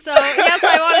 So yes,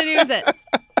 I want to news it.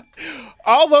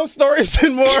 All those stories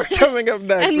and more coming up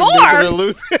next. And with News It more? or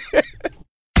Lose It.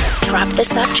 Drop the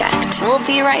subject. We'll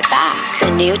be right back.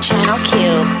 The new Channel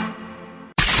Q.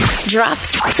 Drop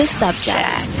the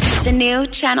subject. The new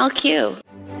Channel Q.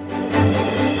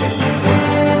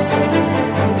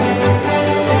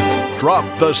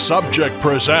 Drop the Subject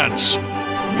presents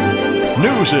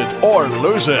News It or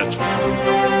Lose It.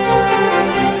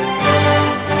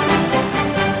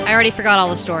 I already forgot all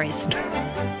the stories.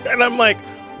 And I'm like,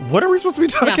 what are we supposed to be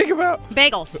talking about?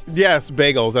 Bagels. Yes,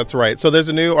 bagels. That's right. So there's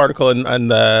a new article in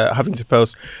the Huffington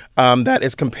Post that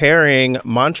is comparing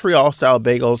Montreal-style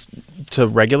bagels to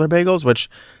regular bagels,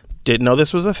 which didn't know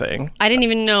this was a thing. I didn't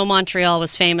even know Montreal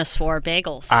was famous for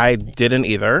bagels. I didn't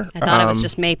either. I thought it was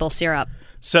just maple syrup.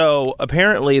 So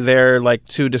apparently they're like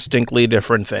two distinctly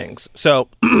different things. So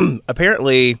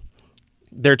apparently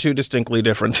they're two distinctly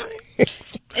different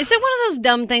things. Is it one of those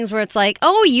dumb things where it's like,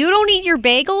 oh, you don't eat your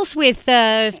bagels with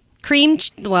cream?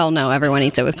 Well, no, everyone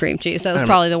eats it with cream cheese. That was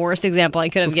probably the worst example I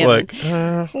could have given. Like,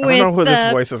 I don't know who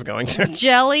this voice is going to.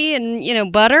 Jelly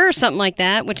and butter or something like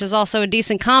that, which is also a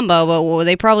decent combo, but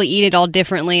they probably eat it all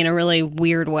differently in a really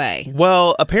weird way.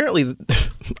 Well, apparently,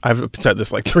 I've said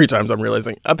this like 3 times, I'm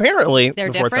realizing. Apparently,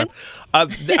 they're the fourth different? time,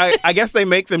 I guess they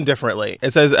make them differently.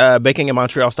 It says baking a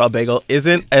Montreal-style bagel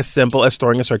isn't as simple as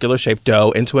throwing a circular-shaped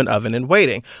dough into an oven and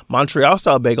waiting.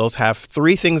 Montreal-style bagels have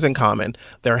 3 things in common.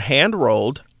 They're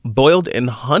hand-rolled, boiled in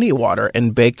honey water,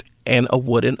 and baked in a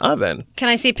wooden oven. Can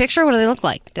I see a picture? What do they look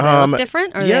like? Do they look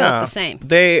different or do they look the same?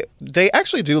 They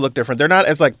actually do look different. They're not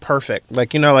as like perfect.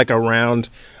 Like, like a round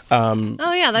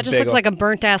oh yeah, that just bagel. looks like a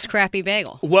burnt ass crappy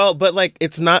bagel. Well, but like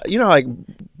it's not, like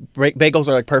bagels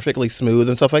are like perfectly smooth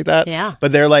and stuff like that. Yeah.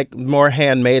 But they're like more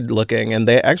handmade looking and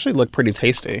they actually look pretty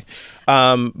tasty.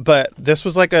 But this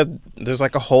was there's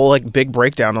like a whole like big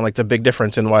breakdown on like the big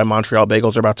difference in why Montreal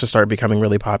bagels are about to start becoming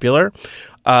really popular.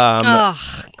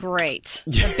 Great.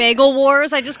 The bagel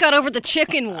wars. I just got over the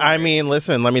chicken wars. I mean,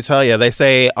 listen, let me tell you. They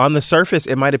say on the surface,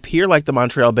 it might appear like the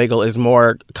Montreal bagel is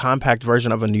more compact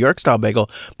version of a New York style bagel,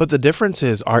 but the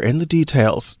differences are in the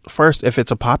details. First, if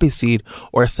it's a poppy seed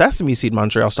or a sesame seed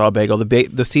Montreal style bagel,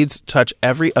 the seeds touch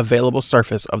every available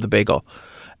surface of the bagel.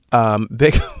 Okay,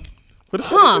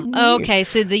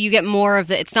 so you get more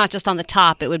of it's not just on the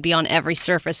top, it would be on every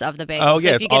surface of the bagel. Oh, so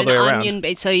yeah, if you it's all get the an way onion,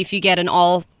 around. so if you get an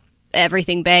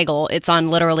everything bagel, it's on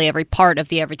literally every part of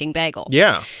the everything bagel.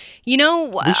 Yeah.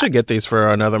 We should get these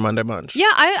for another Monday Munch.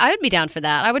 Yeah, I would be down for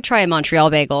that. I would try a Montreal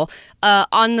bagel.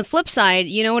 On the flip side,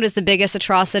 what is the biggest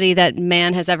atrocity that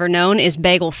man has ever known is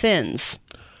bagel thins.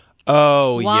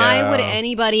 Oh, yeah. Why would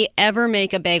anybody ever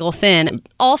make a bagel thin?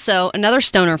 Also, another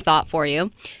stoner thought for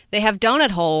you. They have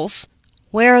donut holes.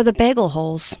 Where are the bagel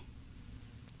holes?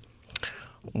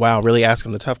 Wow, really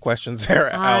asking the tough questions there,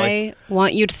 Allie. I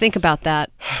want you to think about that.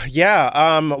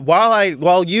 Yeah.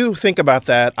 While you think about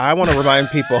that, I want to remind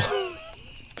people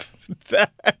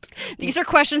that these are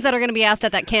questions that are going to be asked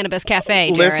at that cannabis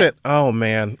cafe, Jared. Listen, oh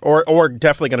man, or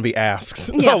definitely going to be asked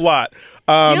a lot.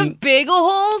 Do you have bagel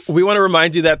holes? We want to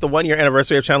remind you that the 1-year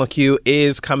anniversary of Channel Q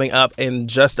is coming up in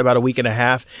just about a week and a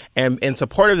half. And in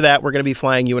support of that, we're going to be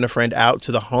flying you and a friend out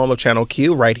to the home of Channel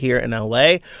Q right here in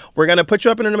LA. We're going to put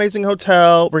you up in an amazing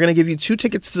hotel. We're going to give you 2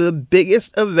 tickets to the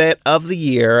biggest event of the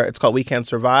year. It's called We Can't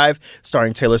Survive,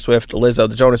 starring Taylor Swift, Lizzo,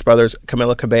 the Jonas Brothers,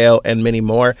 Camila Cabello, and many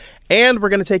more. And we're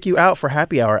going to take you out for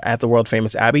happy hour at the world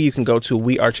famous Abbey. You can go to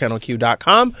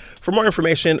wearechannelq.com for more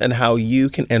information and how you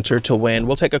can enter to win.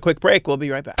 We'll take a quick break. We'll be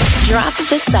right back. Drop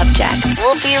the subject.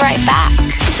 We'll be right back.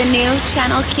 The new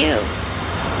Channel Q.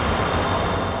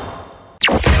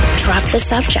 Drop the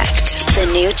subject. The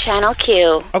new Channel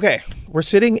Q. Okay, we're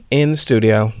sitting in the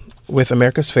studio with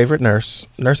America's favorite nurse,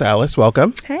 Nurse Alice.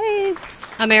 Welcome. Hey.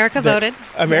 America voted.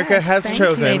 America has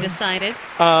chosen. They decided.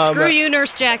 Screw you,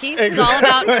 Nurse Jackie. It's all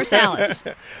about Nurse Alice.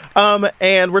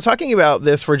 And we're talking about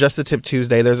this for Just a Tip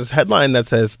Tuesday. There's this headline that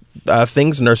says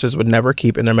things nurses would never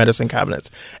keep in their medicine cabinets.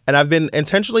 And I've been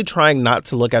intentionally trying not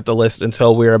to look at the list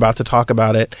until we were about to talk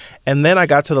about it. And then I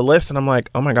got to the list and I'm like,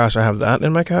 oh my gosh, I have that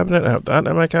in my cabinet. I have that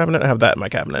in my cabinet. I have that in my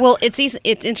cabinet. Well, it's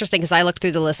interesting because I looked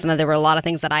through the list and there were a lot of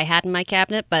things that I had in my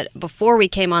cabinet. But before we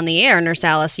came on the air, Nurse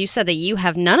Alice, you said that you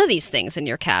have none of these things in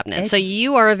your cabinet. So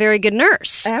you are a very good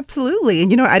nurse. Absolutely.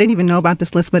 And I didn't even know about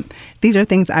this list, but these are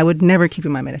things I would never keep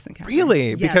in my medicine cabinet.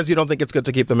 Really? Yes. Because you don't think it's good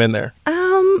to keep them in there?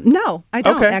 No, I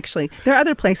don't actually. There are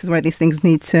other places where these things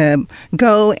need to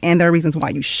go, and there are reasons why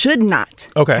you should not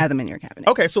have them in your cabinet.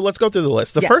 Okay, so let's go through the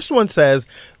list. The first one says,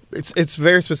 it's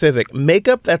very specific,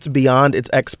 makeup that's beyond its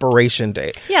expiration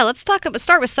date. Yeah, let's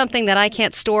start with something that I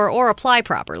can't store or apply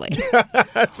properly.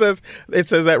 It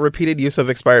says that repeated use of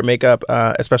expired makeup,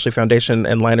 especially foundation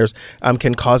and liners,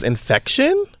 can cause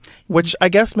infection. which I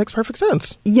guess makes perfect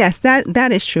sense. Yes,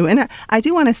 that is true. And I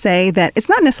do want to say that it's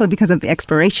not necessarily because of the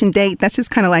expiration date. That's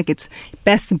just kind of like it's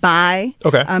best buy.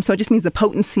 Okay. So it just means the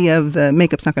potency of the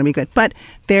makeup's not going to be good. But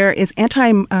there is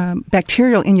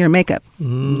antibacterial in your makeup.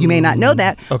 You may not know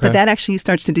that, but that actually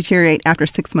starts to deteriorate after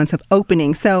 6 months of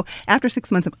opening. So after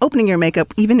 6 months of opening your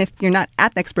makeup, even if you're not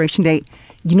at the expiration date,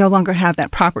 you no longer have that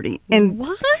property. And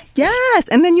what? Yes.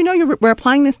 And then, we're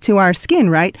applying this to our skin,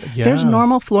 right? Yeah. There's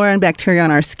normal flora and bacteria on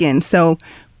our skin. So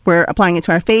we're applying it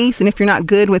to our face. And if you're not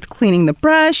good with cleaning the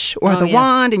brush or the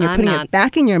wand and you're putting it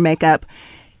back in your makeup,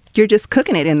 you're just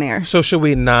cooking it in there. So should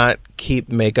we not keep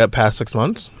makeup past 6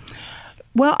 months?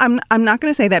 Well, I'm not going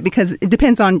to say that because it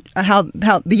depends on how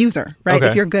the user, right? Okay.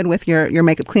 If you're good with your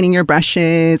makeup, cleaning your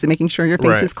brushes and making sure your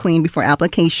face is clean before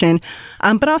application.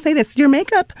 But I'll say this: your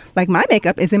makeup, like my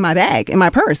makeup, is in my bag, in my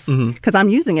purse, because I'm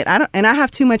using it. I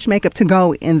have too much makeup to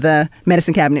go in the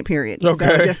medicine cabinet. Period.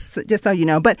 Okay. So just so you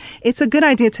know, but it's a good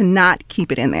idea to not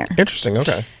keep it in there. Interesting.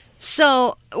 Okay.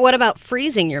 So, what about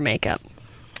freezing your makeup?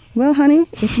 Well, honey,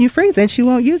 if you freeze it, you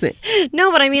won't use it. No,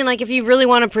 but I mean, like, if you really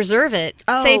want to preserve it,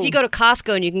 say if you go to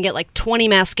Costco and you can get like 20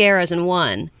 mascaras in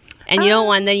one, and you don't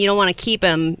want to keep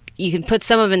them, you can put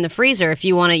some of them in the freezer if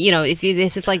you want to, if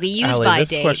it's like the use by date.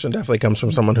 This question definitely comes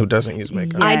from someone who doesn't use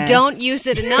makeup. Yes. I don't use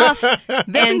it enough.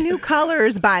 There'll be new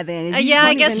colors by then.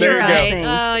 I guess you're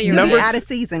right. You're right. Number Out of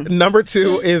season. Number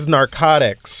 2 is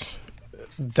narcotics.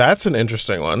 That's an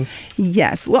interesting one.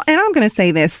 Yes. Well, and I'm going to say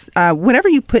this. Whatever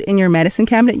you put in your medicine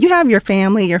cabinet, you have your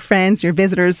family, your friends, your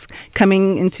visitors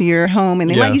coming into your home, and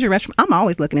they might use your restroom. I'm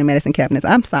always looking in medicine cabinets.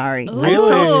 I'm sorry. Really?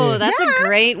 Oh, that's a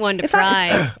great one to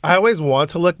pry. I always want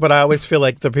to look, but I always feel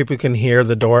like the people can hear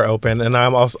the door open, and I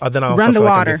also run the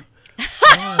water.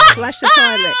 Flush the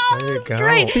toilet. There you go.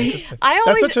 Great.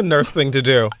 That's such a nurse thing to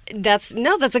do. That's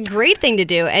a great thing to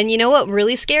do. And you know what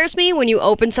really scares me? When you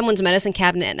open someone's medicine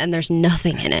cabinet and there's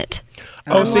nothing in it.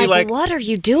 Oh, see, like, what are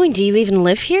you doing? Do you even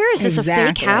live here? Is this a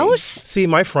fake house? See,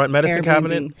 my front medicine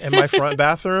cabinet and my front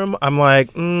bathroom, I'm like,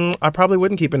 I probably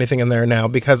wouldn't keep anything in there now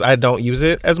because I don't use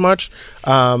it as much.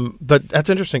 But that's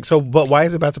interesting. So, but why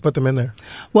is it bad to put them in there?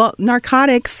 Well,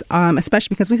 narcotics,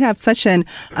 especially because we have such an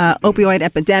opioid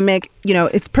epidemic,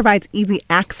 it provides easy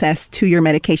access to your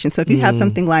medication. So if you have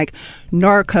something like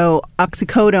Norco,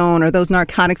 oxycodone, or those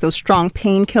narcotics, those strong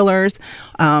painkillers,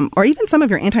 or even some of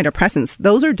your antidepressants,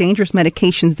 those are dangerous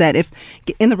medications that if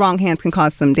in the wrong hands can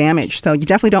cause some damage. So you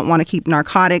definitely don't want to keep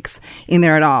narcotics in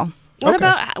there at all.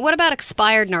 What about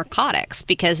expired narcotics?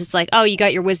 Because it's like, oh, you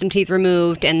got your wisdom teeth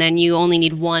removed and then you only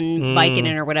need one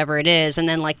Vicodin or whatever it is. And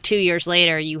then like 2 years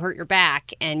later, you hurt your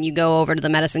back and you go over to the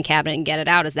medicine cabinet and get it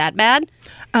out. Is that bad?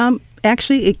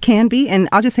 Actually, it can be. And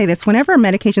I'll just say this. Whenever a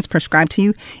medication is prescribed to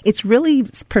you, it's really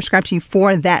prescribed to you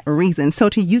for that reason. So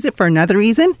to use it for another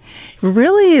reason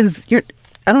really is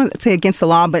I don't say against the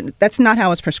law, but that's not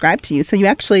how it's prescribed to you. So you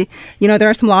actually, there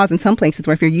are some laws in some places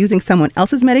where if you're using someone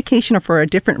else's medication or for a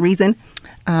different reason,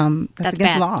 that's against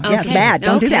bad. the law. Okay. Yeah, it's bad.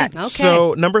 Don't do that. Okay.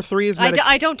 So number 3 is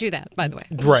I don't do that, by the way.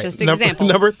 Right. Just an example.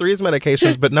 Number 3 is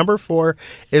medications, but number 4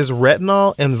 is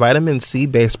retinol and vitamin C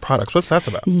based products. What's that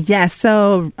about? Yes.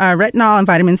 So retinol and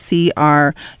vitamin C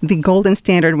are the golden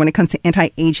standard when it comes to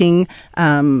anti-aging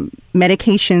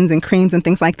medications and creams and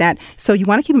things like that. So you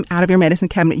want to keep them out of your medicine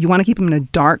cabinet. You want to keep them in a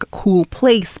dark, cool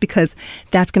place because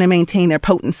that's going to maintain their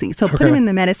potency. So put them in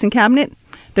the medicine cabinet.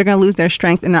 They're going to lose their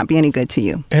strength and not be any good to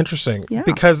you. Interesting. Yeah.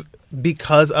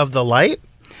 Because of the light?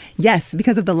 Yes,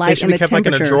 because of the light and the temperature. They should be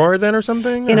kept like in a drawer then or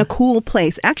something? In a cool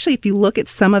place. Actually, if you look at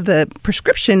some of the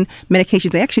prescription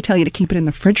medications, they actually tell you to keep it in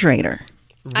the refrigerator.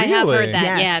 Really? I have heard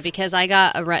that, yeah, because I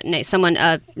got a Retin-A.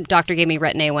 A doctor gave me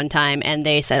Retin-A one time, and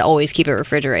they said always keep it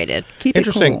refrigerated.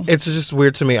 Interesting. Cool. It's just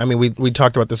weird to me. I mean, we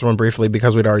talked about this one briefly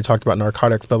because we'd already talked about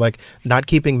narcotics, but like not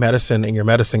keeping medicine in your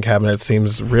medicine cabinet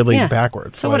seems really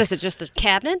backwards. So what is it, just a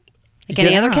cabinet? Like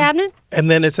any other cabinet?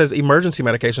 And then it says emergency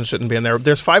medication shouldn't be in there.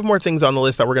 There's 5 more things on the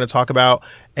list that we're going to talk about,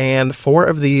 and 4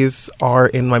 of these are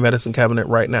in my medicine cabinet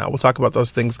right now. We'll talk about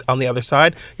those things on the other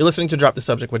side. You're listening to Drop the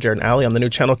Subject with Jared and Allie on the new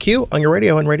Channel Q on your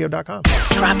radio and radio.com.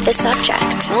 Drop the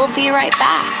Subject. We'll be right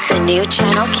back. The new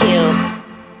Channel Q.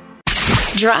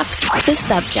 Drop the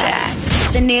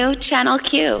Subject. The new Channel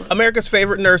Q. America's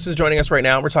favorite nurse is joining us right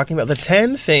now. We're talking about the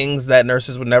 10 things that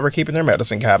nurses would never keep in their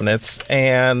medicine cabinets.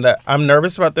 And I'm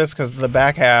nervous about this because the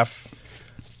back half,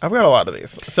 I've got a lot of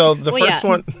these. So the first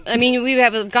one. I mean, we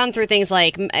have gone through things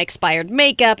like expired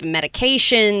makeup,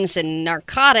 medications, and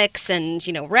narcotics, and,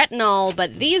 retinol.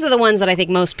 But these are the ones that I think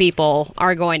most people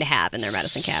are going to have in their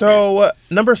medicine cabinet. So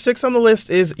number 6 on the list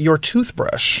is your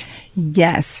toothbrush.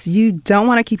 Yes, you don't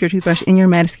want to keep your toothbrush in your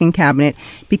medicine cabinet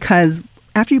because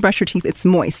after you brush your teeth, it's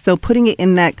moist. So putting it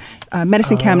in that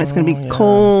medicine cabinet is going to be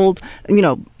cold,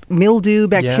 mildew,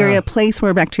 bacteria, place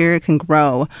where bacteria can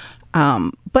grow.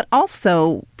 But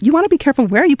also, you want to be careful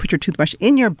where you put your toothbrush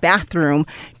in your bathroom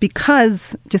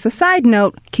because, just a side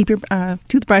note, keep your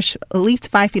toothbrush at least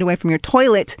 5 feet away from your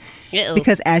toilet. Ew.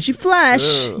 Because as you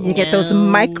flush, you get those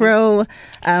micro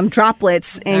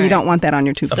droplets, and you don't want that on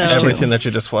your toothbrush. So- Everything that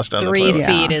you just flushed down the 3 toilet.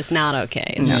 feet is not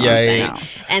okay, is what you're saying.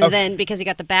 Yikes. And then because you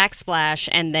got the backsplash,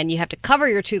 and then you have to cover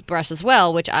your toothbrush as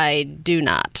well, which I do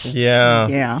not. Yeah.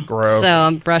 Yeah. Gross. So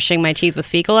I'm brushing my teeth with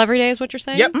fecal every day is what you're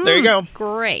saying? Yep, there you go.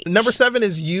 Great. Number 7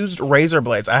 is used razor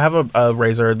blades. I have a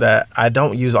razor that I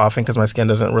don't use often because my skin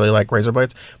doesn't really like razor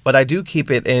blades, but I do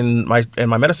keep it in my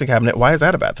medicine cabinet. Why is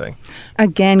that a bad thing?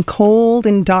 Again, cold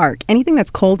and dark. Anything that's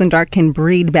cold and dark can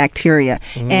breed bacteria.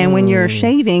 And when you're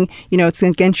shaving, it's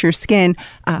against your skin.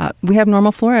 We have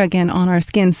normal flora again on our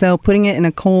skin. So putting it in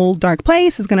a cold, dark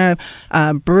place is going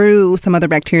to brew some other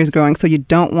bacteria growing. So you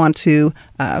don't want to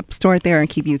store it there and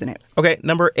keep using it. Okay,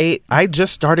 number 8. I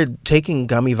just started taking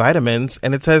gummy vitamins,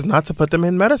 and it says not to put them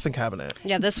in medicine cabinet.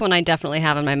 Yeah, this one I definitely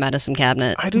have in my medicine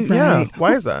cabinet. I do, yeah.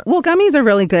 Why is that? Well, gummies are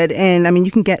really good. And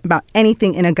you can get about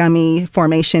anything in a gummy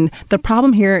formation. The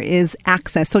problem here is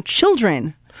access. So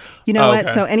children. You know what?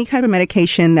 So any kind of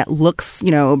medication that looks,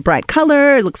 bright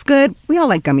color, looks good. We all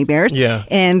like gummy bears. Yeah.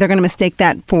 And they're going to mistake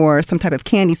that for some type of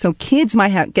candy. So kids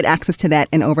might get access to that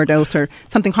and overdose or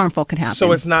something harmful could happen.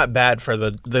 So it's not bad for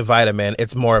the vitamin.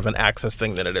 It's more of an access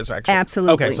thing than it is actually.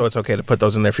 Absolutely. Okay, so it's okay to put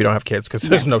those in there if you don't have kids because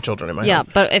there's no children in my Yeah, home.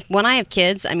 but when I have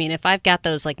kids, if I've got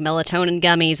those like melatonin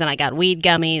gummies and I got weed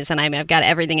gummies and I've got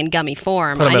everything in gummy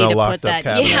form, Put 'em I in need a to locked put up that.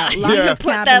 cabinet. Yeah, I need to put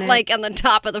that Cabinet. like on the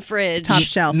top of the fridge. top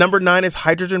shelf. Number 9 is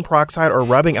hydrogen peroxide or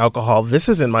rubbing alcohol. This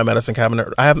is in my medicine cabinet.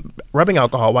 I have rubbing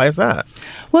alcohol. Why is that?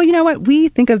 Well, you know what? We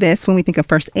think of this when we think of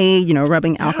first aid,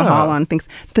 rubbing alcohol on things.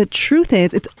 The truth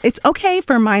is, it's okay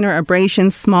for minor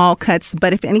abrasions, small cuts,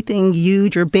 but if anything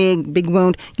huge or big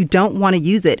wound, you don't want to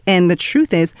use it. And the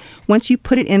truth is, once you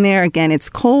put it in there, again, it's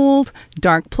cold,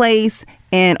 dark place,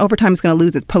 and over time it's going to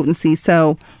lose its potency.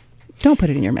 So don't put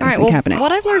it in your medicine cabinet.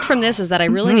 What I've learned from this is that I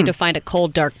really need to find a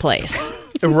cold, dark place.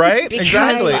 Right? Because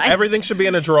Exactly. I- Everything should be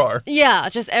in a drawer. Yeah,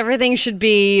 just everything should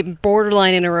be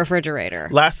borderline in a refrigerator.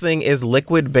 Last thing is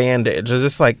liquid bandage. Is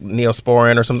this like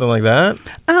Neosporin or something like that?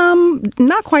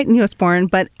 Not quite Neosporin,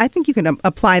 but I think you can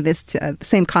apply this to the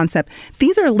same concept.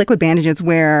 These are liquid bandages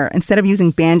where instead of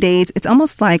using Band-Aids, it's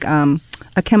almost like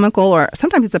a chemical or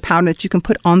sometimes it's a powder that you can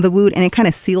put on the wound and it kind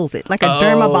of seals it, like a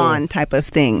Dermabond type of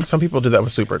thing. Some people do that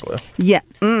with super glue. Yeah.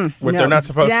 They're not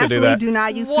supposed to do that. Definitely do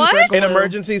not use What? super glue. In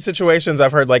emergency situations,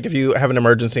 I've heard like if you have an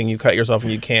emergency and you cut yourself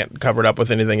and you can't cover it up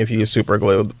with anything if you use super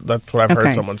glue. That's what I've heard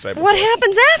Okay. someone say before. What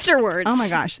happens afterwards? Oh my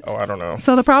gosh. Oh, I don't know.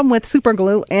 So the problem with super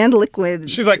glue and liquid.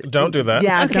 She's like, don't do that.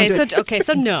 Yeah. Okay, don't do it.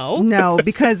 so no. No,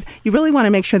 because you really want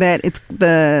to make sure that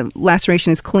the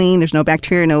laceration is clean, there's no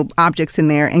bacteria, no objects in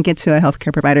there, and get to a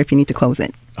healthcare provider if you need to close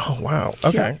it. Oh, wow.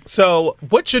 Okay. So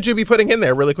what should you be putting in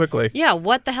there really quickly? Yeah,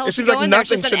 what the hell It should seems like go in there?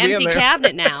 It's nothing just an should be in empty there.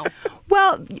 cabinet now.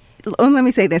 Well, let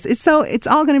me say this. It's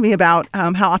all going to be about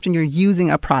how often you're using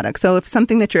a product. So if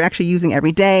something that you're actually using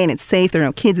every day and it's safe, there are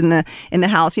no kids in the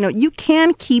house, you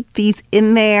can keep these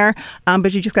in there,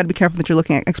 but you just got to be careful that you're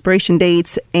looking at expiration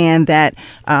dates and that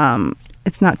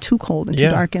it's not too cold and too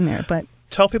dark in there. But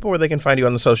Tell people where they can find you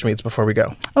on the social medias before we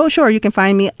go. oh, sure. You can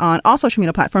find me on all social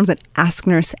media platforms at Ask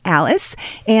Nurse Alice.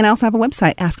 And I also have a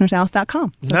website,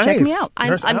 AskNurseAlice.com. So check me Nice. out. I'm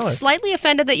Nurse Alice. slightly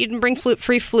offended that you didn't bring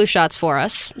free flu shots for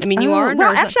us. You are a well,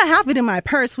 nurse. actually, I have it in my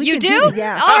purse. We You can do?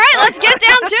 Yeah. All right, let's get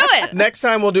down to it. Next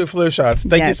time we'll do flu shots.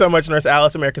 Thank you Yes. so much, Nurse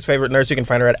Alice, America's favorite nurse. You can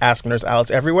find her at Ask Nurse Alice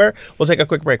everywhere. We'll take a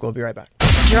quick break. We'll be right back.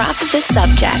 Drop the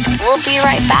subject. We'll be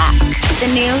right back. The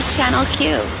new Channel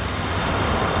Q.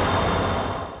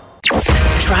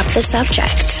 Drop the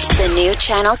subject. The new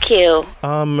Channel Q.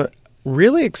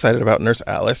 Really excited about Nurse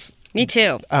Alice. Me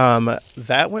too.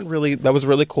 That was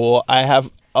really cool. I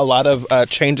have a lot of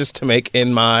changes to make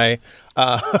in my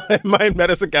my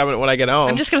medicine cabinet when I get home.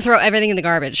 I'm just going to throw everything in the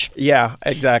garbage. Yeah,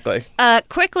 exactly.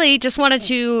 Quickly, just wanted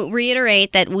to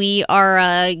reiterate that we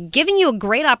are giving you a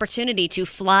great opportunity to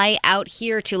fly out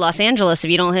here to Los Angeles. If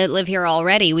you don't live here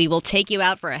already, we will take you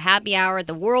out for a happy hour at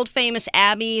the world-famous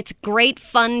Abbey. It's a great,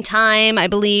 fun time. I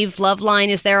believe Loveline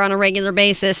is there on a regular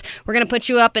basis. We're going to put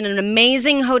you up in an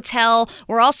amazing hotel.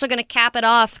 We're also going to cap it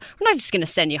off. We're not just going to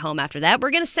send you home after that.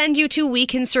 We're going to send you to We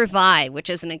Can Survive, which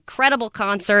is an incredible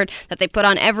concert that they put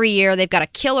on every year. They've got a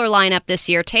killer lineup this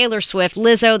year. Taylor Swift,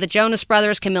 Lizzo, the Jonas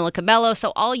Brothers, Camila Cabello.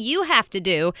 So all you have to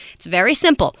do, it's very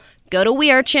simple. Go to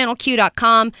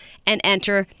wearechannelq.com and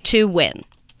enter to win.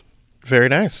 Very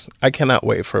nice. I cannot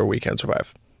wait for We Can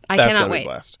Survive. I That's cannot gonna be wait. a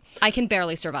blast. I can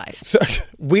barely survive. So,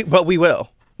 but we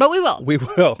will. But we will. We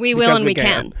will. We will because and we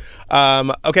can.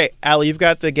 Okay, Allie, you've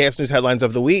got the gayest news headlines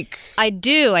of the week. I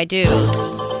do. Gay,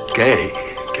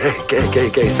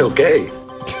 so gay.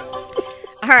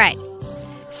 All right.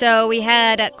 So we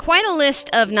had quite a list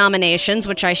of nominations,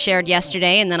 which I shared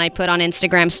yesterday, and then I put on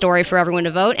Instagram story for everyone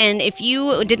to vote. And if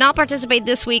you did not participate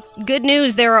this week, good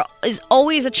news, there is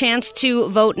always a chance to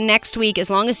vote next week as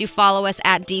long as you follow us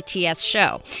at DTS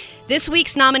Show. This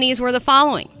week's nominees were the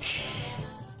following.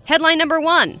 Headline number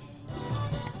one.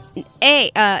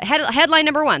 Headline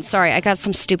number one. Sorry, I got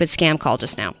some stupid scam call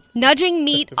just now. Nudging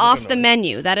meat off the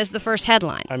menu. That is the first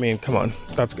headline. I mean, come on.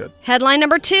 That's good. Headline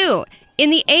number two. In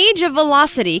the age of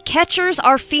velocity, catchers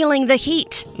are feeling the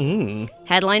heat.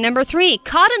 Headline number three.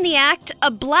 Caught in the act, a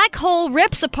black hole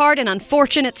rips apart an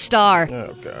unfortunate star.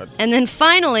 Oh, God. And then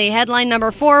finally, headline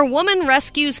number four. Woman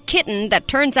rescues kitten that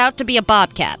turns out to be a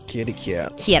bobcat. Kitty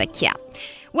cat. Kitty cat.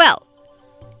 Well,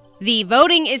 the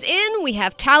voting is in. We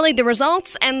have tallied the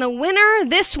results, and the winner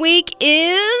this week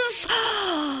is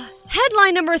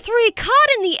headline number three. Caught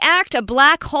in the act, a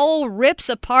black hole rips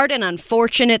apart an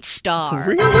unfortunate star.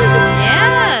 Really?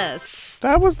 Yes.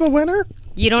 That was the winner?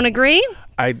 You don't agree?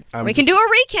 We can do a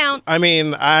recount. I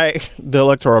mean, the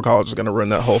Electoral College is going to ruin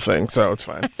that whole thing, so it's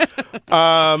fine.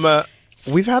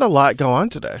 We've had a lot go on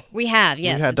today. We have,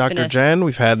 yes. We've had Dr. Jen.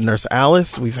 We've had Nurse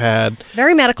Alice. We've had...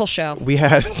 Very medical show. We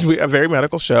had a very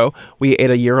medical show. We ate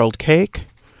a year-old cake,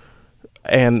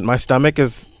 and my stomach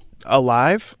is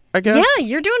alive, I guess. Yeah,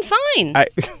 you're doing fine.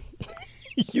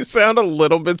 You sound a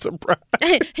little bit surprised.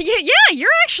 Yeah, you're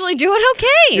actually doing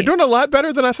okay. You're doing a lot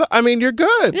better than I thought. I mean, you're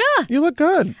good. Yeah. You look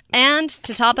good. And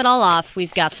to top it all off,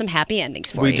 we've got some happy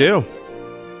endings for you. We do.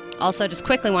 Also, just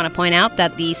quickly want to point out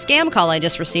that the scam call I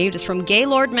just received is from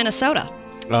Gaylord, Minnesota.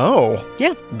 Oh.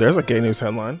 Yeah. There's a gay news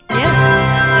headline.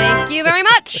 Yeah. Thank you very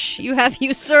much. You have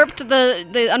usurped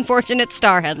the unfortunate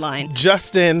star headline.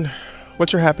 Justin,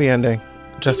 what's your happy ending?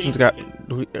 Justin's got...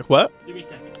 What? Do me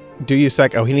second. Do you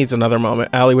sec? Oh, he needs another moment.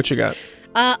 Allie, what you got?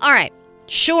 All right.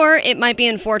 Sure, it might be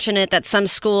unfortunate that some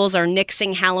schools are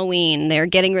nixing Halloween. They're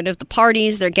getting rid of the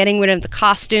parties, they're getting rid of the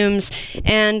costumes,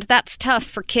 and that's tough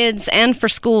for kids and for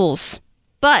schools.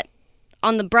 But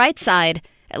on the bright side,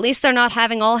 at least they're not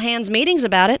having all-hands meetings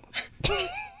about it.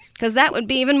 Because that would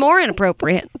be even more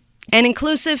inappropriate and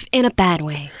inclusive in a bad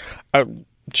way.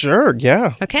 Sure,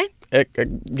 yeah. Okay?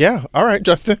 Yeah. All right,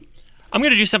 Justin. I'm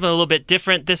going to do something a little bit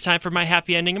different this time for my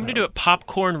happy ending. I'm going to do it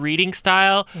popcorn reading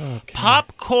style. Okay.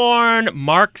 Popcorn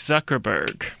Mark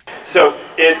Zuckerberg. So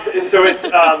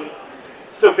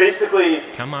basically,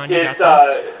 come on, you got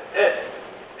this.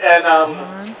 Come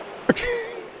on.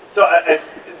 So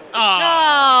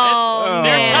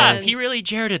they're tough. He really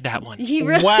jared that one. He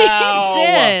really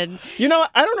did. You know,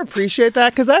 I don't appreciate that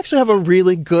because I actually have a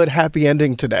really good happy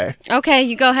ending today. Okay,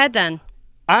 you go ahead then.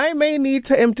 I may need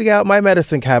to empty out my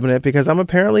medicine cabinet because I'm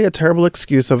apparently a terrible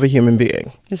excuse of a human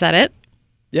being. Is that it?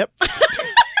 Yep.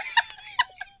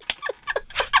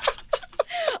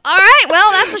 All right,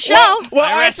 well, that's a show. Well,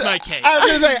 I rest my case. I was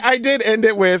going to say, I did end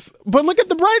it with, but look at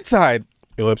the bright side.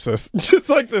 Ellipsis. Just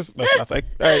like this. That's nothing.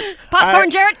 Right. Popcorn,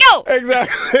 Jarrett, go!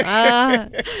 Exactly. All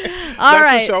That's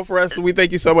right. the show for us. We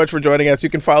thank you so much for joining us. You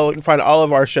can find all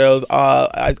of our shows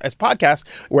as podcasts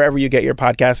wherever you get your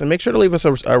podcasts. And make sure to leave us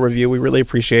a review. We really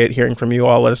appreciate hearing from you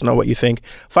all. Let us know what you think.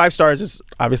 5 stars is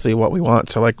obviously what we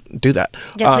want. So, do that.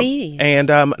 Yeah, please. And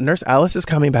Nurse Alice is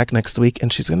coming back next week,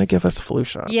 and she's going to give us flu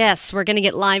shots. Yes, we're going to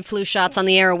get live flu shots on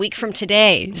the air a week from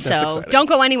today. So exciting. don't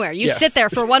go anywhere. You sit there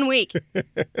for 1 week.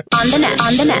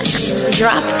 On the next,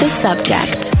 drop the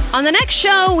subject. On the next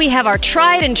show, we have our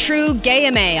tried and true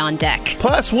GayMA on deck.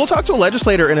 Plus, we'll talk to a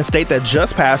legislator in a state that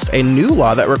just passed a new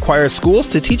law that requires schools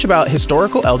to teach about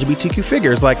historical LGBTQ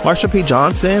figures like Marsha P.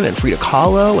 Johnson and Frida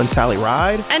Kahlo and Sally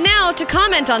Ride. And now, to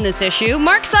comment on this issue,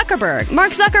 Mark Zuckerberg.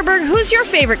 Mark Zuckerberg, who's your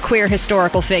favorite queer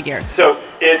historical figure?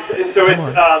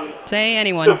 Say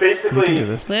anyone. So basically, you can do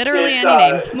this. Literally any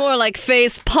name. More like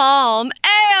face palm.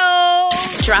 Ayo!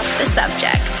 Drop the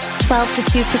subject. 12 to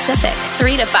 2 Pacific,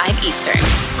 3 to 5 Eastern.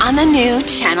 On the new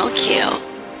Channel Q.